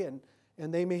way,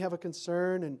 and they may have a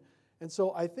concern. And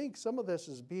so I think some of this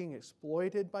is being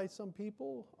exploited by some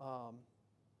people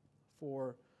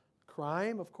for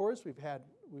crime. Of course, we've had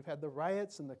the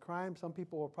riots and the crime. Some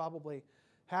people are probably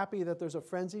happy that there's a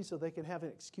frenzy so they can have an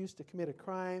excuse to commit a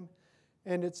crime.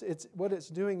 And it's what it's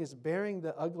doing is bearing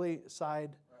the ugly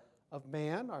side of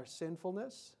man, our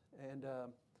sinfulness. And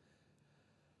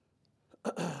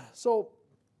so,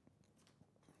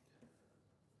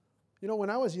 when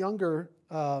I was younger,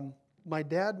 my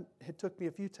dad had took me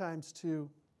a few times to,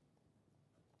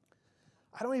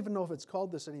 I don't even know if it's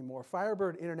called this anymore,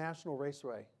 Firebird International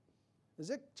Raceway.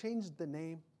 Has it changed the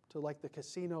name to like the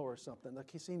casino or something? The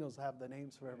casinos have the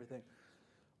names for everything.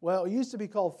 Well, it used to be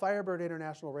called Firebird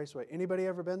International Raceway. Anybody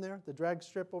ever been there? The drag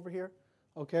strip over here?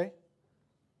 Okay.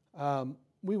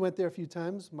 We went there a few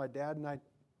times. My dad and I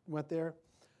went there.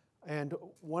 And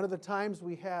one of the times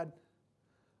we had,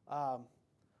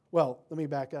 let me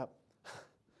back up.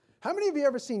 How many of you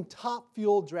ever seen top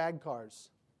fuel drag cars?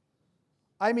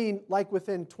 I mean, like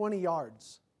within 20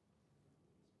 yards.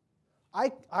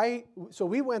 So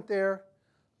we went there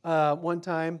one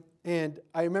time, and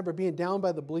I remember being down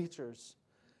by the bleachers,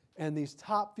 and these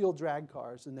top fuel drag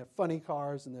cars, and they're funny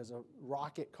cars, and there's a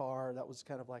rocket car that was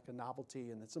kind of like a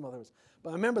novelty, and then some others. But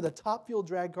I remember the top fuel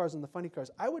drag cars and the funny cars,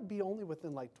 I would be only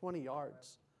within like 20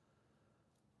 yards.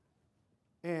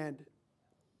 And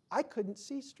I couldn't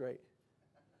see straight.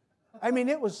 I mean,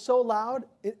 it was so loud,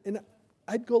 and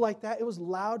I'd go like that. It was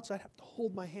loud, so I'd have to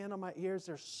hold my hand on my ears.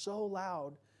 They're so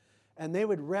loud. And they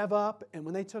would rev up, and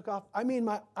when they took off, I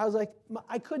was like,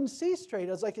 I couldn't see straight.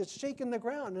 I was like, it's shaking the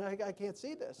ground, and I can't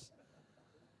see this.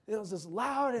 It was this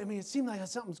loud. I mean, it seemed like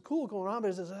something's cool going on, but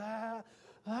it's just, I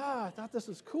thought this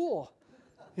was cool.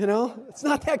 It's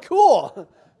not that cool.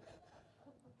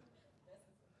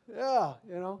 Yeah,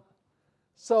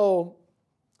 So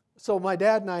my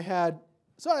dad and I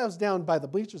I was down by the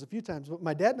bleachers a few times, but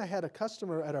my dad and I had a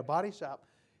customer at our body shop.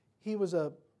 He was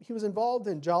involved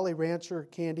in Jolly Rancher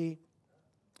Candy,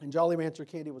 and Jolly Rancher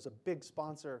Candy was a big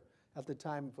sponsor at the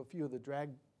time of a few of the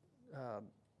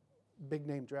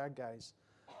big-name drag guys.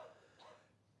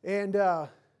 And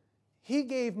he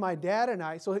gave my dad and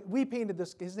I, so we painted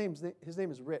this, his name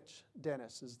is Rich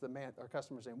Dennis, is the man, our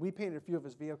customer's name. We painted a few of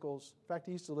his vehicles. In fact,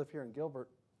 he used to live here in Gilbert.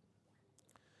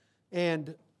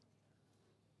 And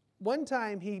one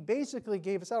time he basically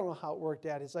gave us, I don't know how it worked,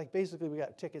 Dad, it's like basically we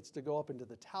got tickets to go up into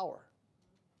the tower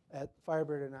at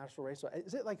Firebird International Raceway.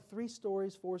 Is it like 3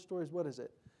 stories, 4 stories? What is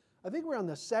it? I think we're on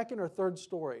the 2nd or 3rd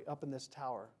story up in this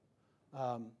tower.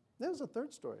 That was a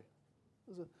 3rd story.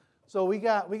 So we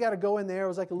got to go in there. It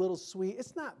was like a little suite.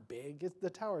 It's not big. The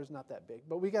tower is not that big.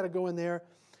 But we got to go in there.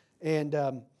 And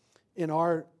in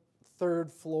our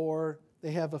 3rd floor,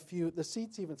 they have the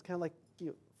seats even, it's kind of like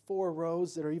 4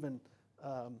 rows that are even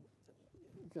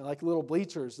like little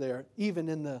bleachers there, even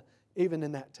in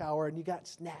that tower. And you got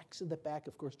snacks in the back,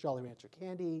 of course, Jolly Rancher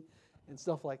candy and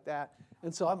stuff like that.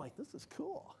 And so I'm like, this is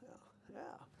cool. Yeah.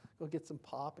 Go get some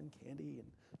pop and candy and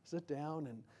sit down.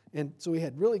 And so we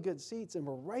had really good seats, and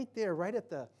we're right there, right at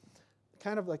the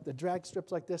kind of like the drag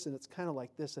strips like this, and it's kind of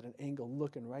like this at an angle,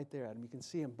 looking right there at them. You can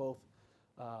see them both.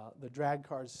 The drag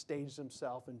cars stage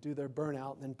themselves and do their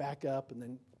burnout and then back up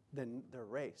and then their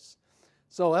race.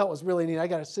 So that was really neat. I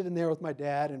got to sit in there with my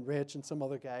dad and Rich and some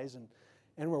other guys, and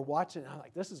we're watching. I'm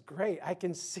like, this is great. I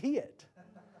can see it.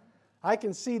 I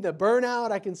can see the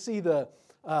burnout. I can see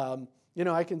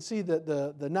I can see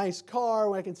the nice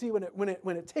car. I can see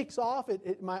when it takes off.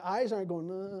 My eyes aren't going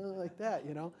like that.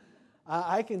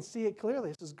 I can see it clearly.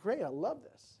 This is great. I love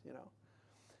this.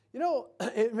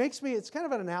 It makes me. It's kind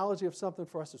of an analogy of something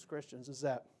for us as Christians. Is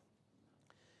that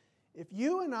if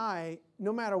you and I,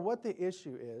 no matter what the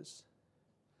issue is,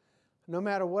 no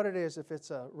matter what it is, if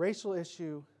it's a racial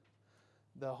issue,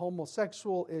 the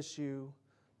homosexual issue,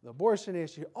 the abortion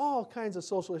issue, all kinds of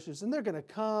social issues, and they're going to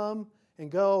come and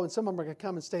go, and some of them are going to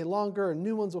come and stay longer, and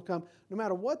new ones will come. No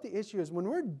matter what the issue is, when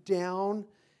we're down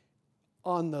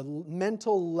on the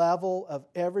mental level of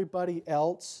everybody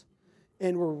else,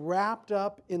 and we're wrapped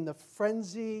up in the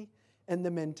frenzy and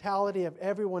the mentality of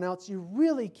everyone else, you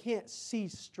really can't see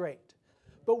straight.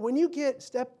 But when you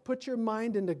put your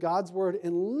mind into God's Word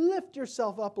and lift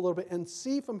yourself up a little bit and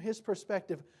see from His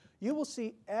perspective, you will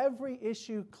see every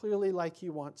issue clearly like He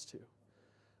wants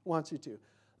you to.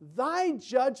 Thy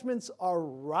judgments are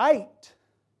right.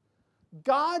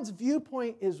 God's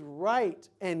viewpoint is right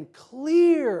and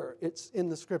clear. It's in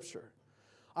the Scripture.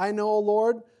 I know, O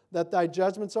Lord, that thy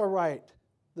judgments are right,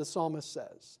 the psalmist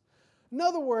says. In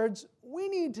other words, we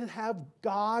need to have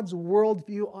God's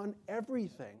worldview on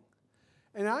everything.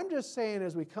 And I'm just saying,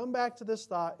 as we come back to this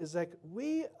thought, is that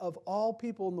we, of all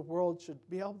people in the world, should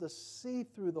be able to see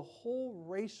through the whole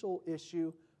racial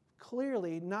issue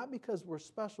clearly, not because we're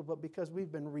special, but because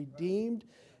we've been redeemed.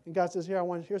 And God says,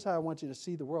 here's how I want you to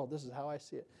see the world. This is how I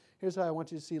see it. Here's how I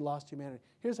want you to see lost humanity.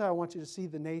 Here's how I want you to see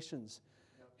the nations.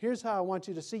 Here's how I want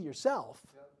you to see yourself.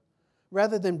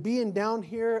 Rather than being down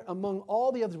here among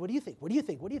all the others. What do you think? What do you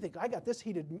think? What do you think? I got this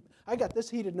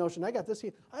heated notion. I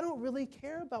don't really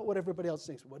care about what everybody else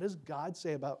thinks. What does God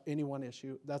say about any one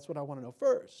issue? That's what I want to know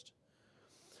first.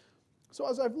 So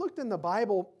as I've looked in the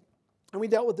Bible, and we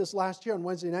dealt with this last year on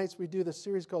Wednesday nights, we do this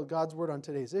series called God's Word on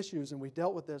Today's Issues, and we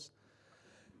dealt with this.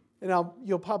 And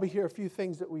you'll probably hear a few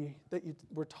things that you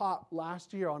were taught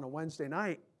last year on a Wednesday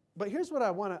night. But here's what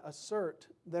I want to assert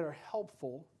that are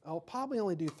helpful. I'll probably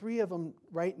only do 3 of them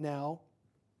right now,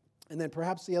 and then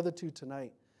perhaps the other 2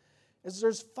 tonight.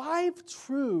 There's 5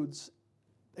 truths,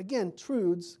 again,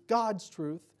 truths, God's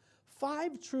truth,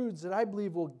 5 truths that I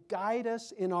believe will guide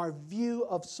us in our view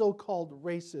of so-called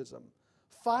racism.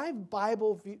 5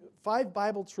 Bible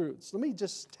truths. Let me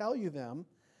just tell you them.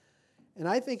 And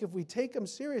I think if we take them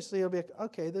seriously, it'll be like,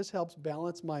 okay, this helps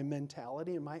balance my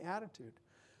mentality and my attitude.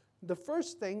 The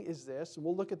first thing is this, and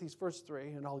we'll look at these first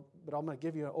 3, but I'm going to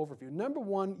give you an overview. Number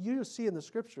 1, you see in the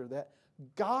Scripture that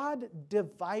God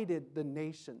divided the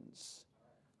nations.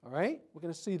 All right? We're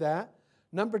going to see that.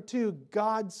 Number 2,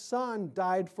 God's Son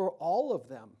died for all of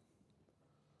them.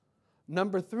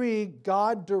 Number 3,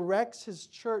 God directs His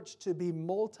church to be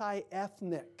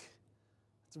multi-ethnic.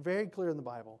 It's very clear in the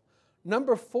Bible.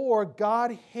 Number 4,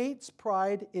 God hates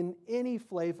pride in any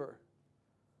flavor.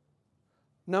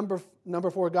 Number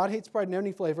 4, God hates pride in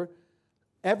any flavor,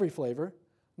 every flavor.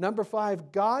 Number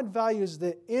 5, God values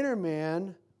the inner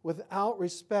man without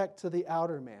respect to the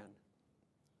outer man.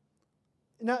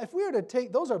 Now, if we were to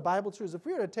take, those are Bible truths, if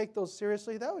we were to take those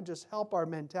seriously, that would just help our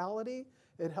mentality,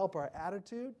 it'd help our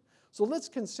attitude. So let's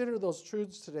consider those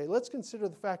truths today. Let's consider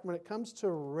the fact when it comes to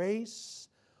race,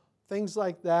 things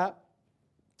like that,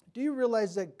 do you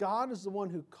realize that God is the one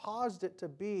who caused it to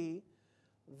be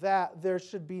that there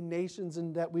should be nations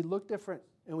and that we look different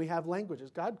and we have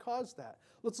languages? God caused that.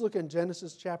 Let's look in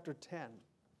Genesis chapter 10.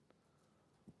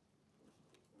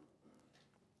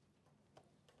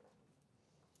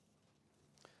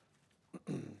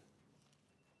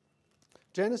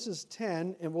 Genesis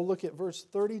 10, and we'll look at verse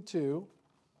 32,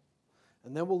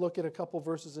 and then we'll look at a couple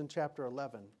verses in chapter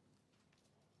 11.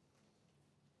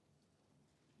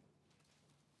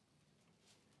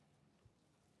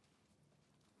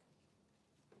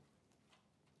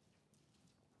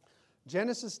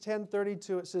 Genesis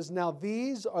 10:32, it says, "Now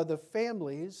these are the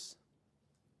families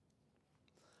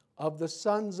of the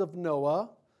sons of Noah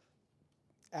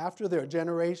after their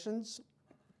generations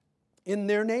in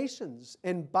their nations.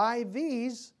 And by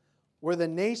these were the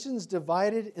nations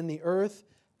divided in the earth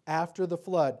after the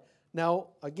flood."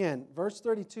 Now, again, verse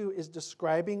 32 is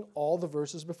describing all the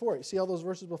verses before it. You see all those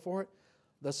verses before it?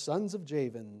 The sons of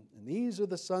Javan, and these are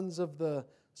the sons of the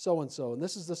so-and-so, and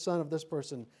this is the son of this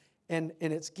person. And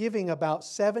it's giving about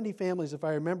 70 families, if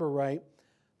I remember right.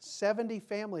 70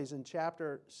 families in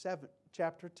chapter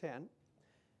 10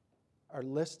 are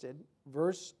listed.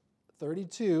 Verse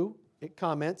 32, it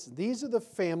comments, these are the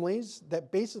families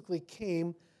that basically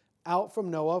came out from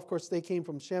Noah. Of course, they came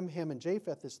from Shem, Ham, and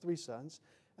Japheth, his 3 sons.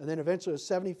 And then eventually it was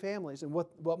 70 families. And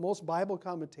what most Bible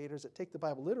commentators that take the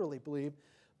Bible literally believe,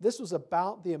 this was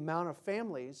about the amount of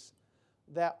families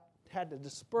that had to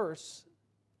disperse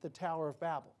the Tower of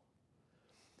Babel.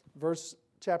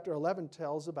 Chapter 11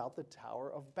 tells about the Tower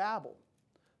of Babel.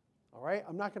 All right,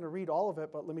 I'm not going to read all of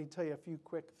it, but let me tell you a few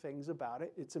quick things about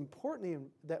it. It's important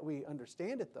that we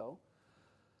understand it, though.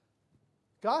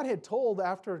 God had told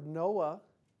after Noah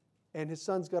and his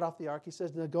sons got off the ark, He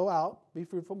says, now go out, be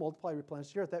fruitful, multiply,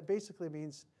 replenish the earth. That basically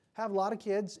means have a lot of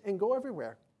kids and go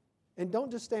everywhere. And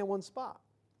don't just stay in one spot.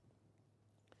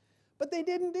 But they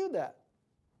didn't do that.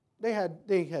 They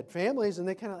had families, and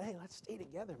they kind of, hey, let's stay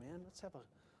together, man. Let's have a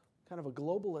kind of a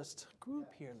globalist group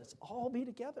here. Let's all be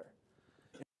together.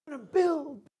 And we're going to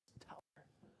build this tower.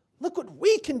 Look what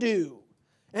we can do.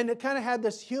 And it kind of had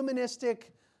this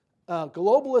humanistic,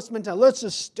 globalist mentality. Let's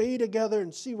just stay together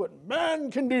and see what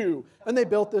man can do. And they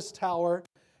built this tower.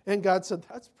 And God said,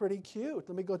 that's pretty cute.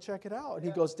 Let me go check it out. And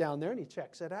He goes down there and He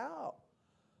checks it out.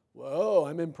 Whoa,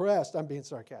 I'm impressed. I'm being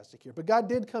sarcastic here. But God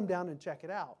did come down and check it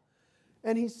out.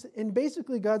 And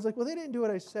basically God's like, well, they didn't do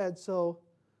what I said, so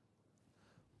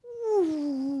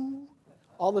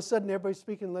all of a sudden everybody's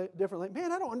speaking differently.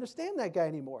 Man, I don't understand that guy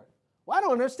anymore. Well, I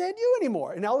don't understand you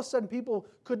anymore. And all of a sudden people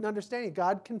couldn't understand it.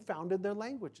 God confounded their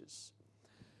languages.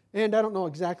 And I don't know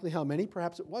exactly how many.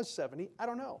 Perhaps it was 70. I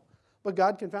don't know. But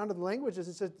God confounded the languages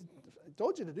and said, I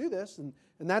told you to do this. And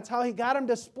that's how he got them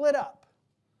to split up.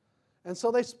 And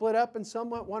so they split up, and some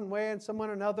went one way and some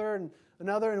went another, and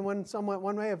when some went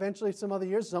one way, eventually some other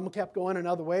years, some kept going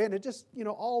another way. And it just,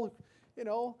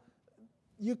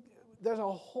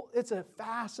 it's a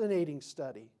fascinating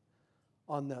study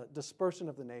on the dispersion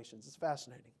of the nations. It's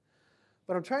fascinating.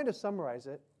 But I'm trying to summarize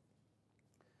it.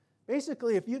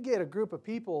 Basically, if you get a group of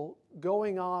people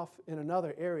going off in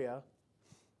another area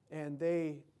and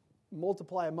they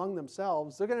multiply among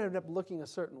themselves, they're going to end up looking a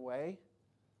certain way.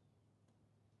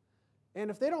 And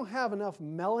if they don't have enough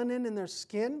melanin in their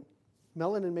skin,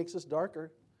 melanin makes us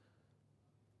darker.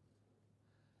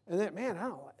 And then, man,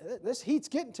 this heat's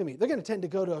getting to me. They're going to tend to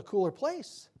go to a cooler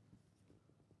place.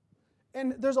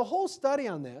 And there's a whole study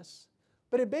on this,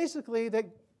 but it basically that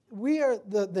we are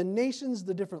the nations,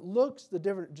 the different looks, the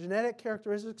different genetic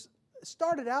characteristics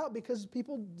started out because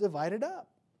people divided up.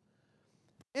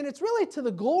 And it's really to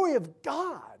the glory of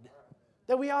God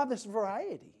that we have this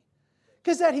variety.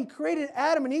 Because that he created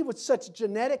Adam and Eve with such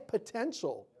genetic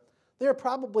potential. They're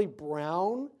probably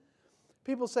brown.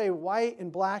 People say white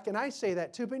and black, and I say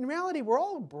that too. But in reality, we're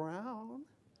all brown.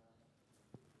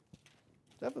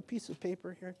 Do I have a piece of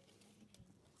paper here?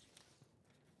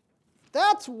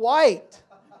 That's white.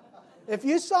 If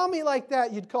you saw me like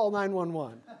that, you'd call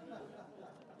 911.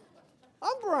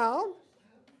 I'm brown.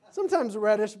 Sometimes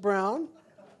reddish brown.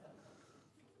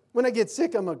 When I get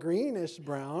sick, I'm a greenish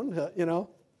brown,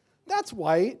 That's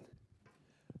white.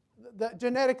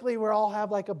 Genetically, we all have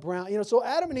like a brown. So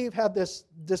Adam and Eve had this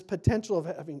potential of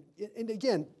having, and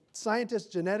again,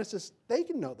 scientists, geneticists, they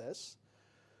can know this.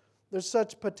 There's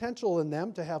such potential in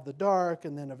them to have the dark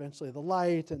and then eventually the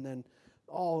light and then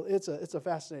it's a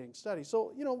fascinating study.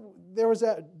 So, there was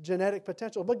that genetic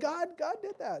potential. But God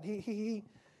did that. He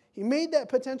made that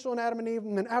potential in Adam and Eve,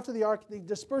 and then after the ark, they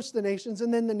dispersed the nations,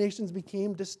 and then the nations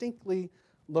became distinctly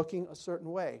looking a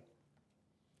certain way.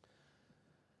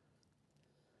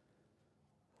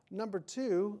 Number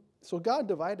 2, so God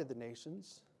divided the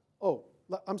nations. Oh,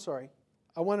 I'm sorry.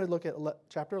 I want to look at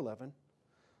chapter 11,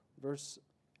 verse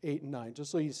 8 and 9,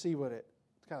 just so you see kind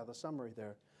of the summary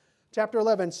there. Chapter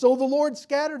 11, so the Lord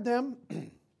scattered them.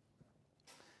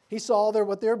 He saw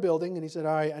what they were building, and he said,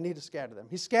 all right, I need to scatter them.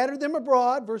 He scattered them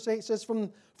abroad, verse 8 says,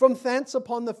 from thence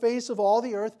upon the face of all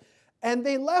the earth, and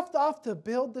they left off to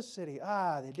build the city.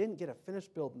 They didn't get a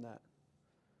finished building that.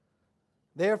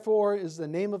 Therefore is the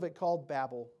name of it called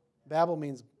Babel. Babel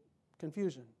means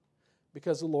confusion,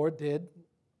 because the Lord did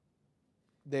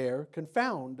there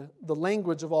confound the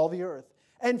language of all the earth.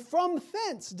 And from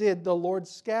thence did the Lord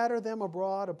scatter them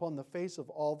abroad upon the face of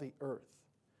all the earth.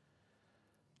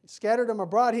 He scattered them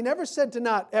abroad. He never said to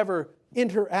not ever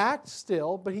interact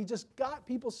still, but he just got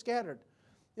people scattered.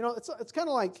 It's kind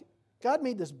of like God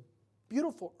made this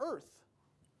beautiful earth.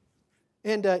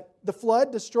 And the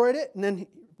flood destroyed it, and then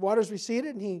waters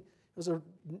receded, and it was a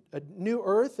new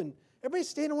earth, and everybody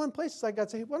stayed in one place. It's like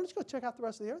God said, why don't you go check out the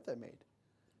rest of the earth I made?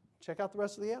 Check out the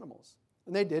rest of the animals.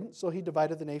 And they didn't, so he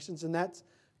divided the nations, and that's,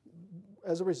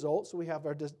 as a result, so we have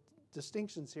our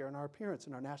distinctions here in our appearance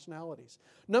and our nationalities.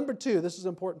 Number 2, this is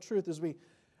important truth, as we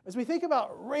think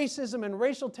about racism and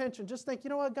racial tension, just think,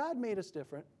 God made us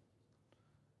different.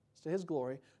 It's to his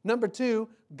glory. Number 2,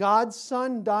 God's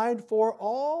Son died for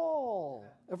all.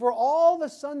 If we're all the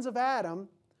sons of Adam,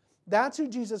 that's who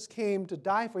Jesus came to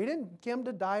die for. He didn't come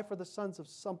to die for the sons of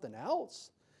something else.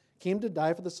 He came to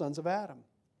die for the sons of Adam.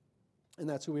 And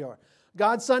that's who we are.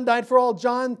 God's Son died for all.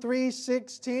 John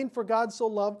 3:16, for God so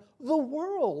loved the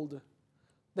world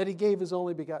that he gave his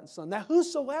only begotten Son, that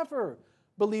whosoever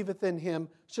believeth in him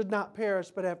should not perish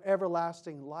but have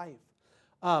everlasting life.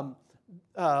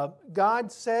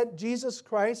 Jesus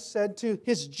Christ said to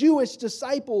his Jewish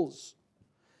disciples,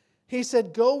 he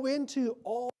said, go into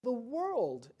all the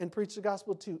world and preach the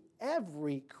gospel to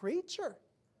every creature.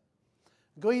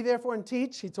 Go ye therefore and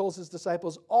teach, he told his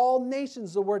disciples, all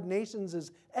nations. The word nations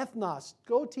is ethnos.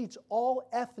 Go teach all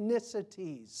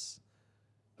ethnicities,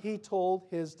 he told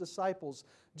his disciples.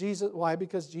 Why?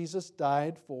 Because Jesus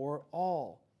died for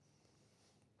all.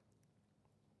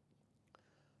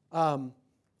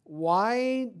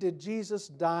 Why did Jesus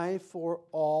die for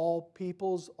all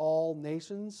peoples, all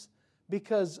nations?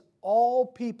 Because all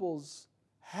peoples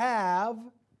have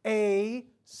a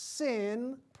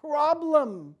sin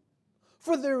problem.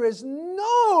 For there is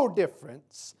no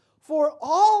difference, for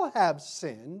all have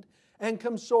sinned and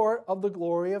come short of the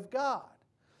glory of God.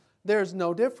 There's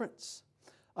no difference.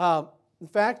 In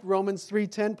fact, Romans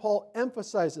 3:10, Paul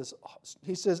emphasizes,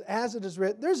 he says, as it is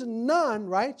written, there's none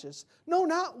righteous, no,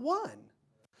 not one.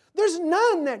 There's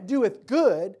none that doeth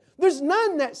good. There's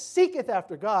none that seeketh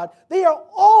after God. They are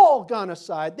all gone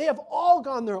aside. They have all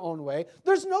gone their own way.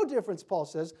 There's no difference, Paul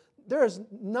says. There is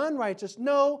none righteous.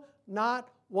 No, not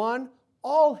one.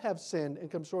 All have sinned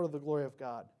and come short of the glory of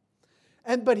God.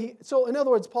 So in other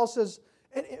words, Paul says,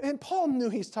 and Paul knew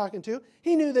he's talking to.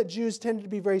 He knew that Jews tended to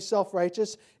be very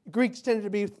self-righteous. Greeks tended to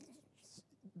be,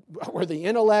 were the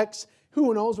intellects.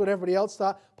 Who knows what everybody else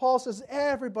thought. Paul says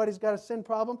everybody's got a sin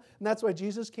problem, and that's why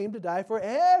Jesus came to die for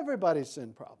everybody's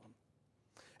sin problem.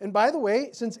 And by the way,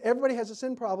 since everybody has a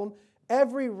sin problem,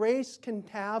 every race can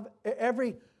have,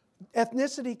 every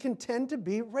ethnicity can tend to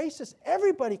be racist.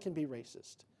 Everybody can be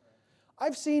racist.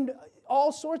 I've seen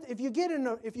all sorts.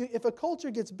 If a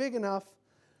culture gets big enough,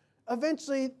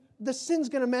 eventually the sin's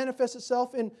going to manifest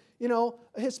itself in,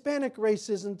 Hispanic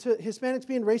racism, to Hispanics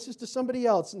being racist to somebody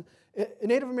else, and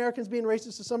Native Americans being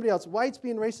racist to somebody else, whites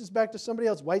being racist back to somebody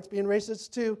else, whites being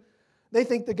racist to, they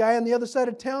think the guy on the other side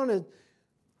of town is,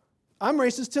 I'm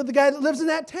racist to the guy that lives in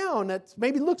that town that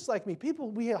maybe looks like me.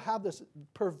 We have this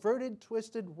perverted,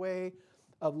 twisted way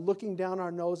of looking down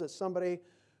our nose at somebody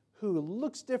who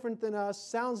looks different than us,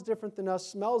 sounds different than us,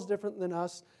 smells different than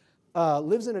us,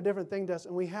 lives in a different thing to us.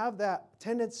 And we have that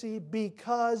tendency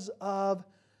because of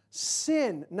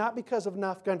sin, not because of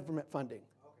enough government funding.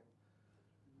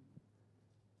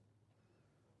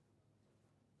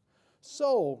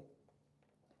 So,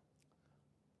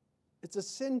 it's a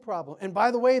sin problem. And by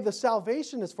the way, the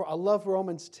salvation is for, I love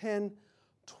Romans 10,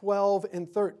 12, and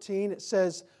 13. It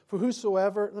says, for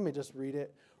whosoever, let me just read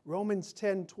it. Romans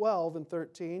 10, 12, and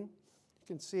 13. You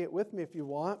can see it with me if you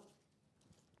want.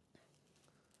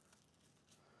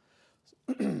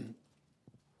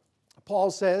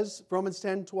 Paul says, Romans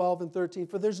 10, 12, and 13,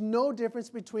 for there's no difference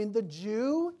between the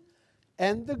Jew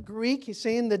and the Greek. He's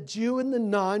saying the Jew and the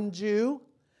non-Jew.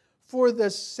 For the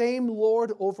same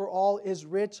Lord over all is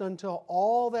rich unto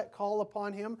all that call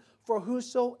upon him. For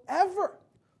whosoever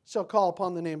shall call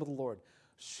upon the name of the Lord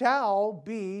shall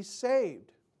be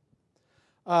saved.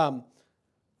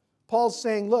 Paul's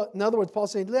saying, look, in other words,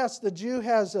 Paul's saying, yes, the Jew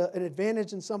has an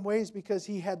advantage in some ways because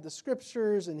he had the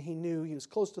Scriptures and he knew he was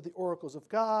close to the oracles of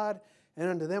God, and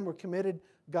unto them were committed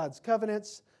God's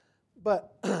covenants.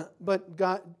 But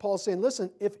Paul's saying,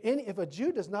 listen, if a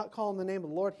Jew does not call on the name of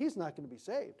the Lord, he's not going to be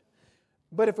saved.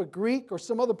 But if a Greek or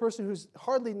some other person who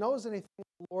hardly knows anything of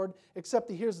the Lord,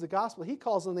 except he hears the gospel, he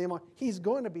calls on the name, he's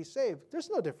going to be saved. There's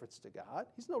no difference to God.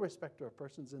 He's no respecter of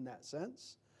persons in that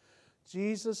sense.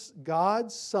 Jesus,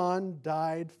 God's Son,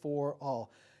 died for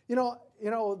all.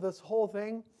 This whole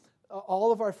thing,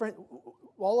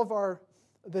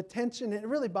 the tension, it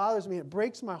really bothers me. It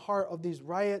breaks my heart of these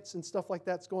riots and stuff like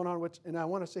that's going on, and I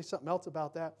want to say something else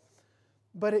about that.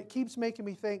 But it keeps making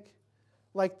me think,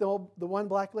 like the one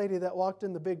black lady that walked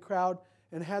in the big crowd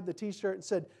and had the T-shirt and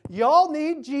said, y'all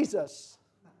need Jesus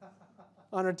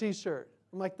on her T-shirt.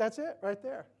 I'm like, that's it right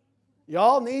there.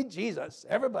 Y'all need Jesus,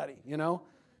 everybody, And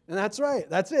that's right.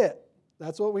 That's it.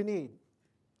 That's what we need.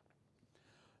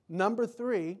 Number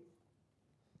 3,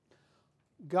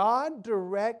 God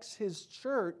directs His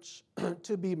church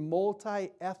to be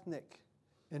multi-ethnic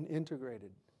and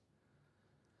integrated.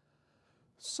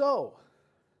 So,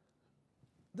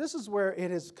 this is where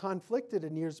it has conflicted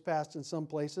in years past in some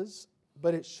places,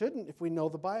 but it shouldn't if we know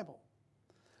the Bible.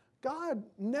 God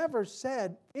never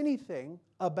said anything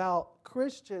about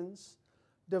Christians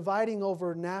dividing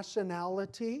over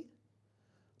nationality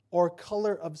or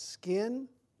color of skin.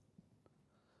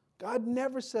 God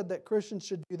never said that Christians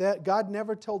should do that. God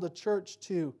never told a church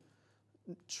to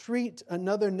treat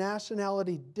another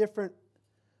nationality different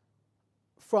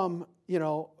from,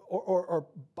 or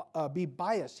be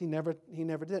biased. He never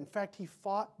did. In fact, He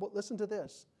fought. Well, listen to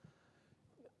this.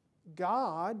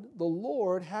 God, the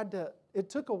Lord, it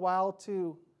took a while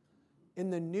in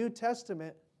the New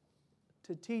Testament,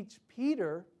 to teach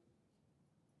Peter,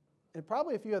 and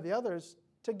probably a few of the others,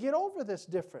 to get over this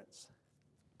difference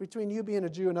between you being a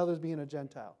Jew and others being a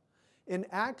Gentile. In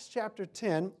Acts chapter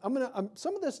 10,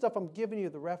 some of this stuff I'm giving you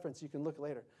the reference, you can look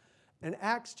later. In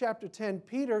Acts chapter 10,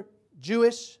 Peter,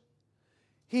 Jewish,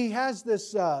 he has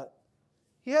this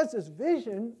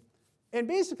vision, and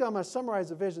basically I'm going to summarize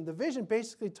the vision. The vision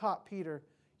basically taught Peter,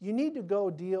 you need to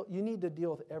deal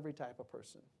with every type of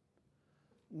person.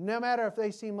 No matter if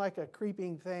they seem like a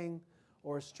creeping thing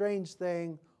or a strange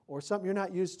thing or something you're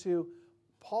not used to,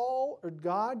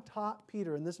 God taught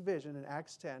Peter in this vision in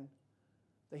Acts 10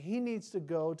 that he needs to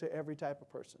go to every type of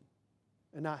person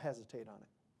and not hesitate on it.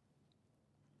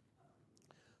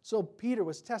 So Peter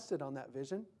was tested on that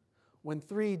vision when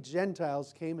 3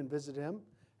 Gentiles came and visited him,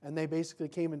 and they basically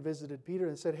came and visited Peter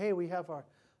and said, hey, we have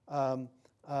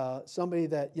somebody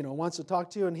that wants to talk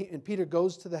to you. And Peter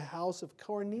goes to the house of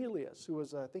Cornelius, who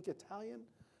was, I think, Italian.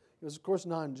 He was, of course,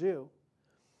 non-Jew.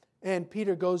 And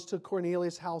Peter goes to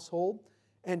Cornelius' household.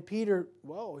 And Peter,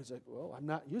 he's like, I'm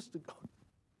not used to going.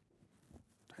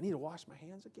 I need to wash my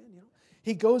hands again,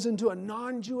 He goes into a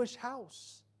non-Jewish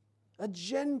house, a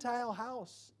Gentile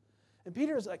house. And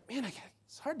Peter is like, man,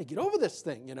 it's hard to get over this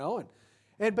thing,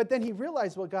 But then he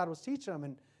realized what God was teaching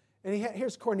him. And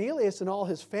here's Cornelius and all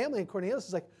his family. And Cornelius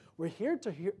is like, we're here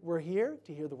to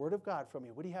hear the word of God from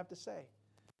you. What do you have to say?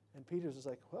 And Peter's just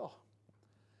like,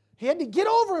 he had to get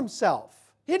over himself.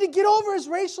 He had to get over his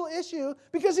racial issue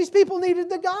because these people needed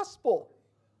the gospel.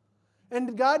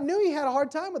 And God knew he had a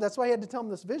hard time with it. That's why he had to tell him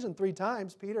this vision 3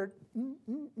 times. Peter,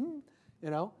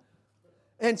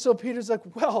 And so Peter's like,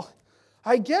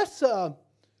 I guess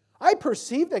I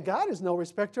perceive that God is no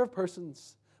respecter of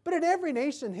persons. But in every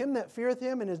nation, him that feareth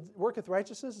him and his worketh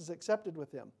righteousness is accepted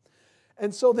with him.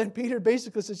 And so then Peter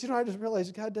basically says, I just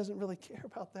realized God doesn't really care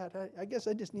about that. I guess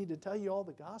I just need to tell you all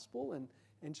the gospel and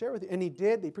share with you. And he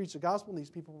did. They preached the gospel and these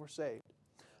people were saved.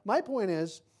 My point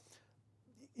is,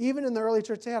 even in the early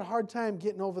church, they had a hard time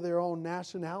getting over their own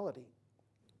nationality.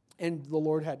 And the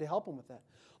Lord had to help them with that.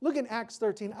 Look in Acts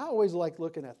 13. I always like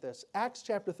looking at this. Acts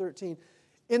chapter 13.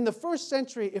 In the first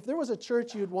century, if there was a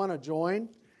church you'd want to join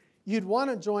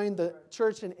the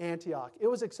church in Antioch. It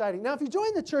was exciting. Now, if you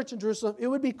joined the church in Jerusalem, it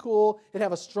would be cool. It'd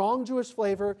have a strong Jewish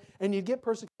flavor, and you'd get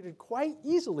persecuted quite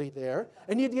easily there,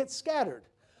 and you'd get scattered.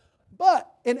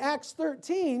 But in Acts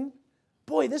 13,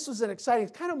 this was an exciting,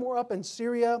 it's kind of more up in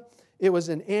Syria. It was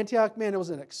in Antioch, man. It was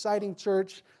an exciting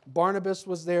church. Barnabas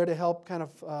was there to help kind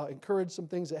of encourage some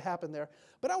things that happened there.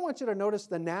 But I want you to notice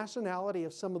the nationality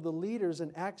of some of the leaders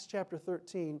in Acts chapter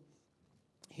 13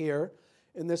 here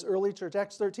in this early church.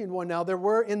 Acts 13:1. Now there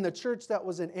were in the church that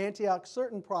was in Antioch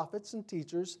certain prophets and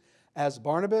teachers, as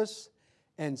Barnabas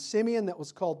and Simeon that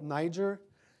was called Niger,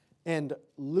 and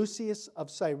Lucius of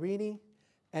Cyrene,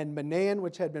 and Manaen,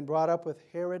 which had been brought up with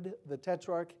Herod the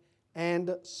Tetrarch,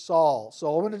 and Saul.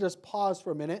 So I'm going to just pause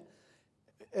for a minute.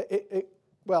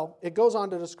 It goes on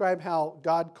to describe how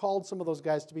God called some of those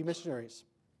guys to be missionaries.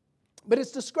 But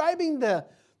it's describing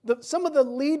some of the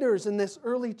leaders in this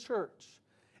early church.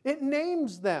 It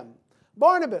names them.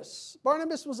 Barnabas.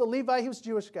 Barnabas was a Levite. He was a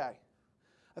Jewish guy.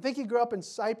 I think he grew up in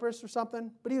Cyprus or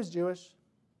something, but he was Jewish.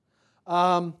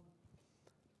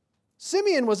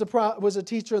 Simeon was a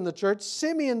teacher in the church.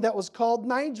 Simeon that was called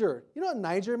Niger. You know what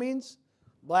Niger means?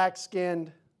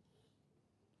 Black-skinned.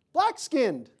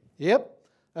 Black-skinned. Yep,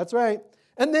 that's right.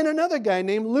 And then another guy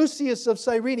named Lucius of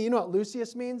Cyrene. You know what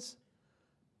Lucius means?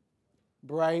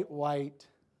 Bright white.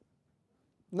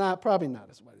 Probably not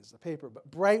as white as the paper, but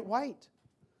bright white.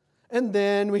 And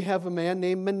then we have a man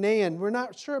named Manaen. We're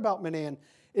not sure about Manaen.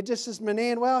 It just says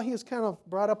Manaen. He was kind of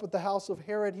brought up with the house of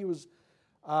Herod. He was,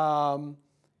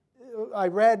 I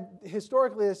read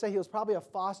historically they say he was probably a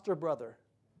foster brother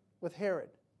with Herod.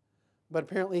 But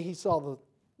apparently he saw the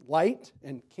light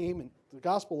and came in the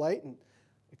gospel light and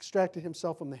extracted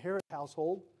himself from the Herod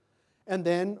household. And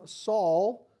then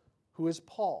Saul, who is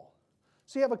Paul.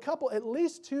 So you have at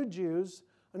least 2 Jews,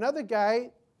 another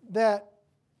guy that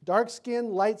dark-skinned,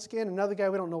 light-skinned, another guy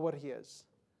we don't know what he is.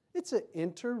 It's an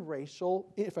interracial,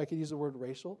 if I could use the word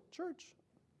racial, church.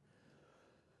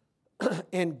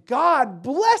 And God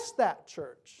blessed that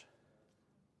church.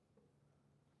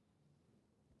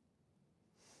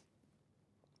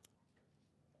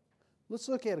 Let's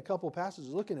look at a couple of passages.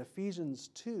 Look in Ephesians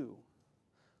 2.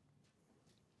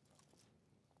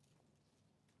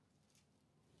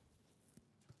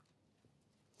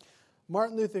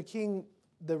 Martin Luther King,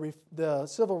 the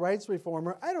civil rights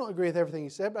reformer, I don't agree with everything he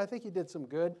said, but I think he did some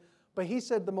good. But he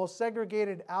said the most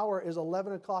segregated hour is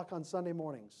 11 o'clock on Sunday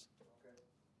mornings. Okay.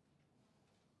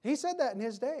 He said that in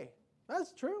his day.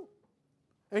 That's true.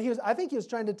 And I think he was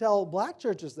trying to tell black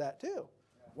churches that too.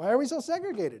 Why are we so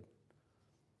segregated?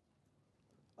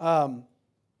 And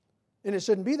it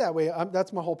shouldn't be that way.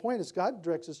 That's my whole point, is God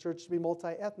directs His church to be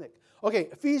multi-ethnic. Okay,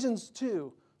 Ephesians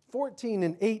 2,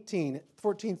 14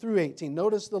 through 18.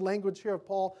 Notice the language here of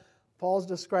Paul. Paul's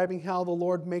describing how the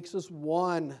Lord makes us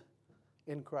one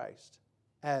in Christ.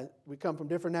 We come from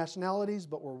different nationalities,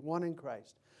 but we're one in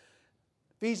Christ.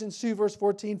 Ephesians 2, verse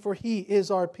 14, for He is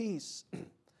our peace,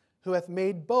 who hath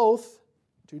made both,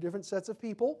 2 different sets of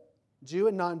people, Jew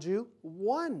and non-Jew,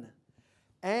 one,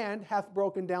 and hath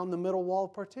broken down the middle wall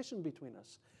of partition between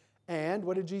us. And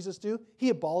what did Jesus do? He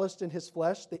abolished in His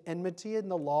flesh the enmity and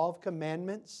the law of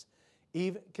commandments,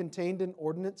 even contained in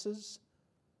ordinances,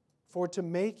 for to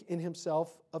make in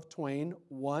Himself of twain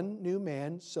one new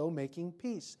man, so making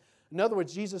peace. In other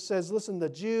words, Jesus says, listen, the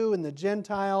Jew and the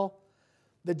Gentile,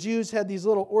 The Jews had these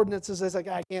little ordinances. It's like,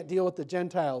 I can't deal with the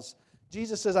Gentiles.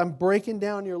 Jesus says, I'm breaking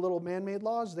down your little man-made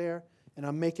laws there, and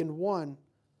I'm making one.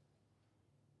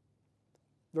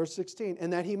 Verse 16,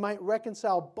 and that he might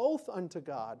reconcile both unto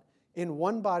God in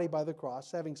one body by the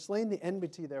cross, having slain the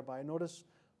enmity thereby. Notice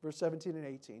verse 17 and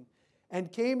 18.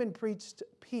 And came and preached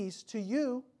peace to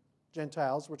you,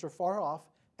 Gentiles, which are far off,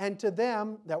 and to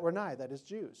them that were nigh, that is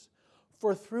Jews.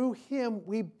 For through him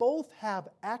we both have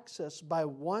access by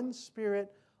one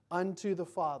Spirit unto the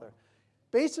Father.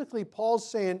 Basically, Paul's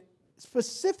saying,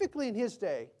 specifically in his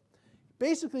day,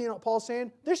 basically, Paul's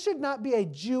saying, there should not be a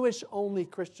Jewish-only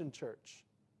Christian church.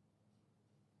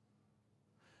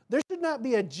 There should not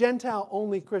be a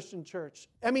Gentile-only Christian church.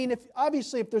 I mean,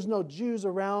 obviously, if there's no Jews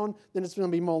around, then it's going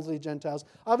to be mostly Gentiles.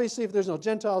 Obviously, if there's no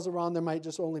Gentiles around, there might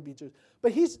just only be Jews.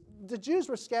 But the Jews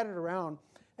were scattered around,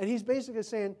 and he's basically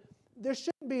saying, there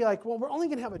shouldn't be like, well, we're only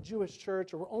going to have a Jewish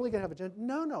church, or we're only going to have a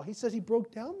Gentile. No. He says he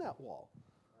broke down that wall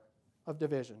of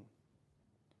division.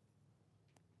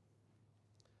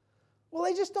 Well,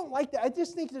 I just don't like that. I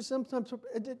just think there's sometimes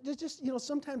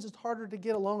it's harder to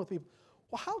get along with people.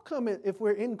 Well, how come if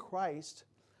we're in Christ,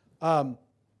 doesn't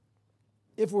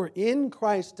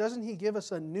he give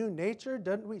us a new nature?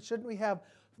 Shouldn't we have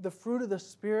the fruit of the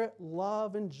Spirit,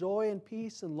 love and joy and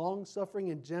peace and long-suffering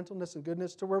and gentleness and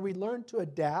goodness, to where we learn to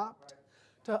adapt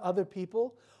to other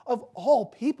people? Of all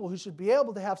people who should be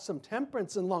able to have some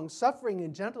temperance and long-suffering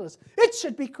and gentleness, it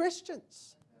should be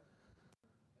Christians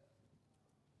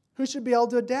who should be able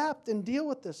to adapt and deal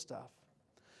with this stuff.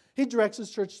 He directs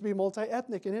his church to be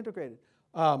multi-ethnic and integrated.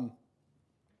 I'm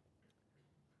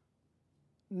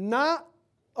going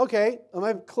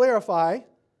to clarify,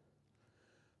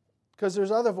 because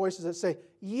there's other voices that say,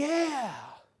 yeah.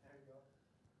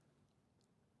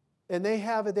 And they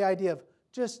have the idea of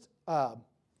just,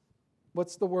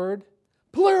 what's the word?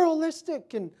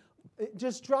 Pluralistic, and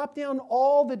just drop down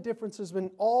all the differences in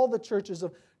all the churches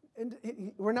of. And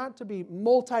we're not to be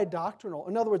multi-doctrinal.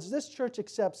 In other words, this church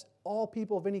accepts all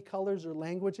people of any colors or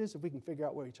languages, if we can figure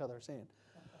out what each other are saying.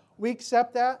 We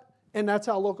accept that, and that's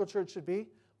how local church should be.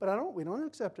 But we don't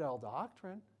accept all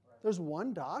doctrine. There's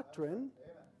one doctrine.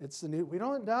 It's the new. We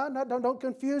don't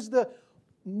confuse the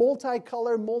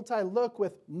multicolor, multi-look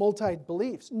with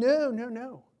multi-beliefs.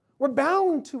 No. We're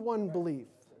bound to one belief.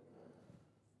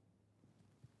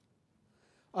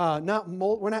 We're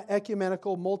not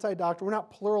ecumenical, multi-doctrine. We're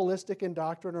not pluralistic in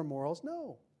doctrine or morals.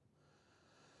 No.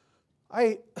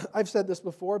 I've said this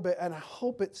before, and I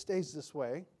hope it stays this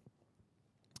way.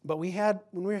 But when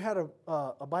we had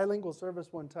a bilingual service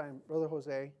one time, Brother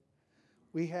Jose,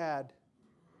 we had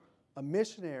a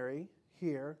missionary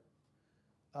here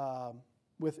I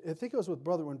think it was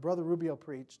when Brother Rubio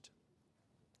preached.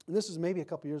 And this was maybe a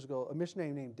couple years ago. A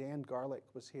missionary named Dan Garlick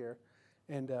was here,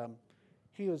 and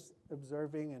he was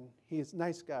observing, and he's a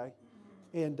nice guy.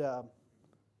 And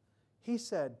he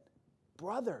said,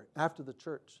 brother, after the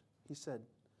church,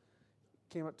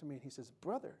 came up to me and he says,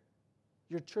 brother,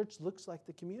 your church looks like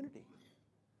the community.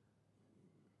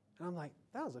 And I'm like,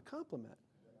 that was a compliment.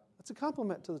 That's a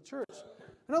compliment to the church.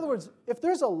 In other words, if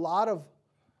there's a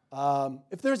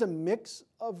mix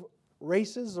of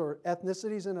races or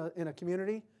ethnicities in a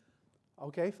community,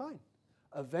 okay, fine.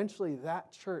 Eventually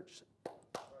that church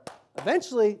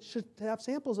should have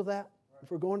samples of that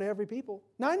if we're going to every people.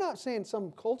 Now, I'm not saying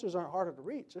some cultures aren't harder to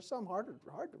reach. There's some hard to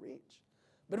reach.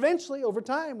 But eventually, over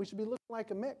time, we should be looking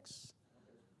like a mix.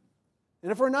 And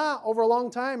if we're not, over a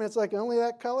long time, and it's like only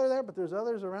that color there, but there's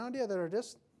others around you that are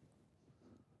just,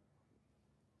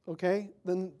 okay,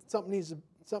 then something needs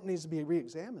to be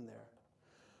re-examined there.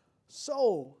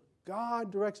 So,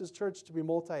 God directs His church to be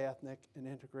multi-ethnic and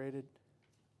integrated.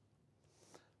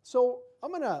 So, I'm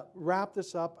going to wrap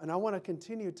this up, and I want to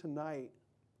continue tonight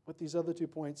with these other 2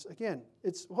 points. Again,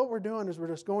 it's what we're doing is we're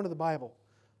just going to the Bible.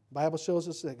 The Bible shows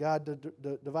us that God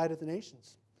divided the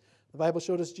nations. The Bible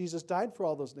showed us Jesus died for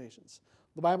all those nations.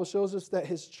 The Bible shows us that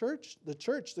His church,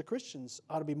 the Christians,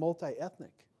 ought to be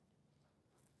multi-ethnic.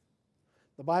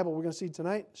 The Bible, we're going to see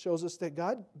tonight, shows us that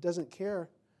God doesn't care,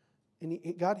 and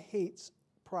God hates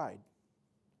pride.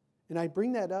 And I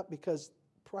bring that up because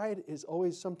pride is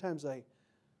always sometimes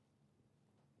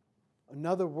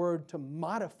another word to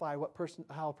modify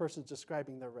how a person's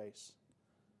describing their race.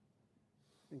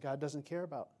 And God doesn't care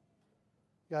about.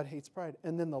 God hates pride.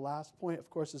 And then the last point, of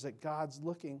course, is that God's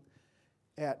looking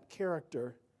at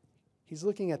character. He's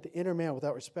looking at the inner man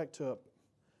without respect to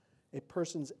a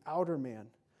person's outer man.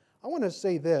 I want to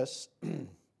say this.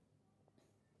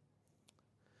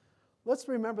 Let's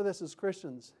remember this as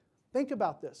Christians. Think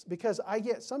about this, because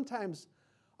sometimes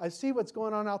I see what's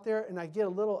going on out there and I get a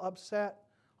little upset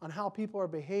on how people are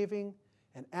behaving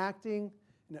and acting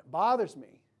and it bothers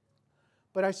me.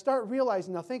 But I start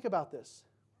realizing, now think about this.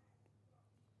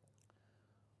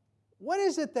 What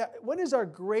is our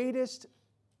greatest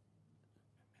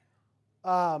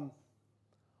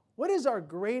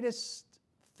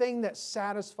thing that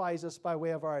satisfies us by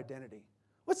way of our identity?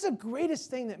 What's the greatest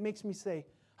thing that makes me say,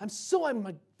 I'm so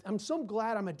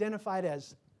glad I'm identified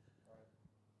as?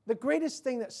 The greatest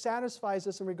thing that satisfies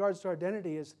us in regards to our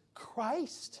identity is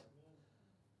Christ.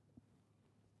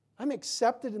 I'm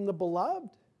accepted in the beloved.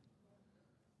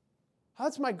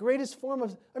 That's my greatest form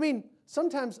of,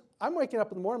 sometimes I'm waking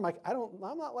up in the morning,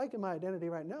 I'm not liking my identity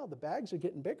right now. The bags are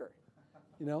getting bigger,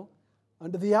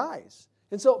 under the eyes.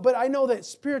 And so, but I know that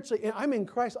spiritually, I'm in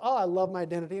Christ. Oh, I love my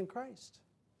identity in Christ.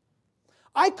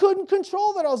 I couldn't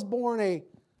control that I was born a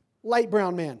light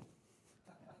brown man.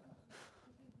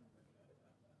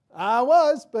 I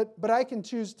was, but I can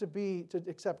choose to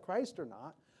accept Christ or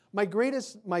not. My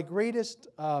greatest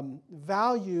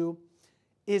value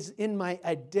is in my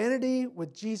identity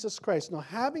with Jesus Christ. Now,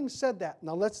 having said that,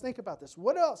 now let's think about this.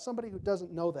 What about somebody who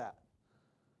doesn't know that?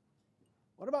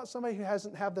 What about somebody who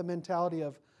hasn't had the mentality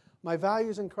of, my value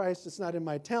is in Christ, it's not in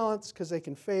my talents because they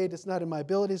can fade, it's not in my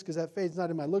abilities because that fades, it's not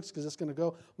in my looks because it's going to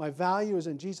go. My value is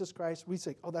in Jesus Christ. We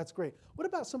say, oh, that's great. What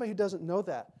about somebody who doesn't know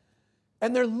that?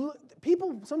 And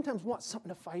people sometimes want something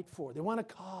to fight for. They want a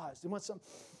cause. They want something.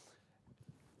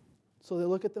 So they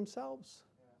look at themselves.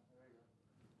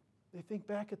 They think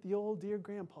back at the old dear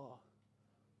grandpa.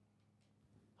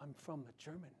 I'm from a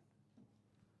German.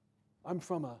 I'm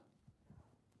from a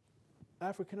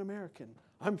African American.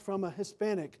 I'm from a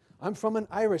Hispanic. I'm from an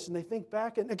Irish. And they think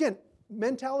back. And again,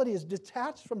 mentality is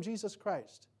detached from Jesus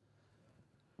Christ.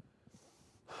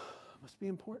 Must be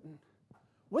important.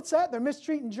 What's that? They're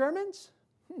mistreating Germans?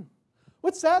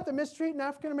 What's that? They're mistreating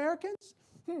African Americans?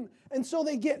 And so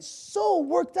they get so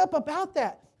worked up about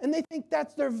that. And they think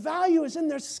that's their value is in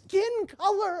their skin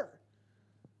color.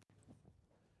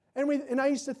 And I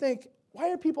used to think,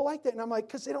 why are people like that? And I'm like,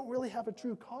 because they don't really have a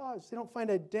true cause. They don't find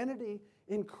identity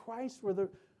in Christ where the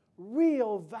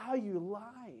real value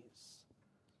lies.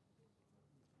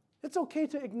 It's okay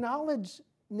to acknowledge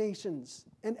nations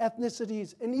and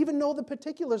ethnicities and even know the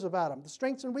particulars about them, the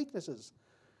strengths and weaknesses.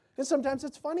 And sometimes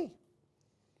it's funny.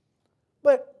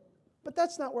 But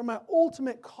that's not where my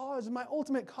ultimate cause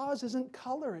isn't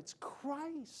color, it's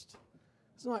Christ.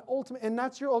 It's my ultimate, and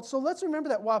that's your, so let's remember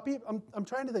that while people, I'm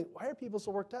trying to think, why are people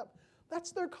so worked up?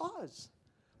 That's their cause.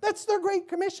 That's their great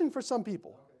commission for some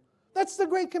people. That's the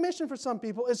great commission for some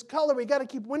people is color. We got to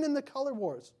keep winning the color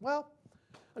wars. Well,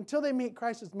 until they meet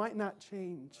Christ, it might not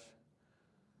change.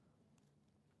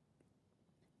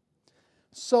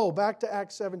 So, back to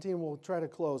Acts 17, we'll try to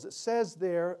close. It says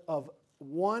there, of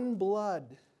one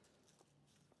blood.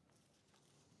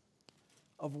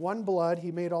 Of one blood,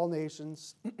 he made all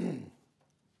nations.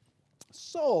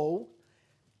 So,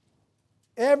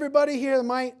 everybody here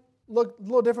might look a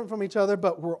little different from each other,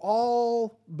 but we're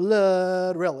all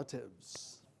blood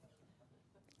relatives.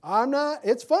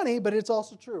 It's funny, but it's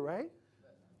also true, right?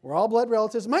 We're all blood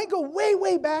relatives. Might go way,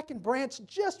 way back and branch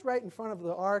just right in front of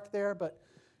the ark there, but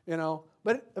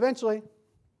eventually,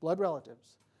 blood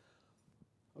relatives.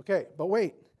 Okay, but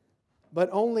wait. But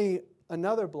only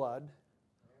another blood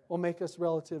will make us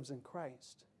relatives in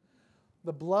Christ.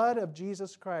 The blood of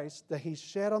Jesus Christ that he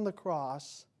shed on the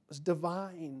cross was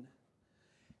divine.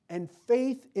 And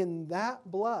faith in that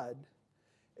blood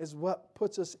is what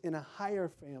puts us in a higher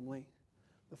family,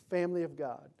 the family of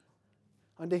God.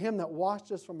 Unto him that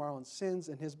washed us from our own sins,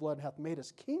 and his blood hath made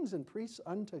us kings and priests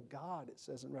unto God, it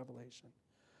says in Revelation.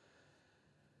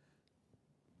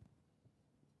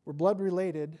 We're blood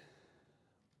related,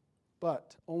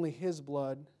 but only his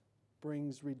blood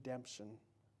brings redemption.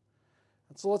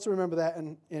 And so let's remember that,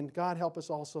 and God help us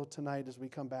also tonight as we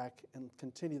come back and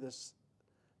continue this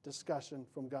discussion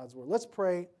from God's Word. Let's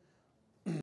pray.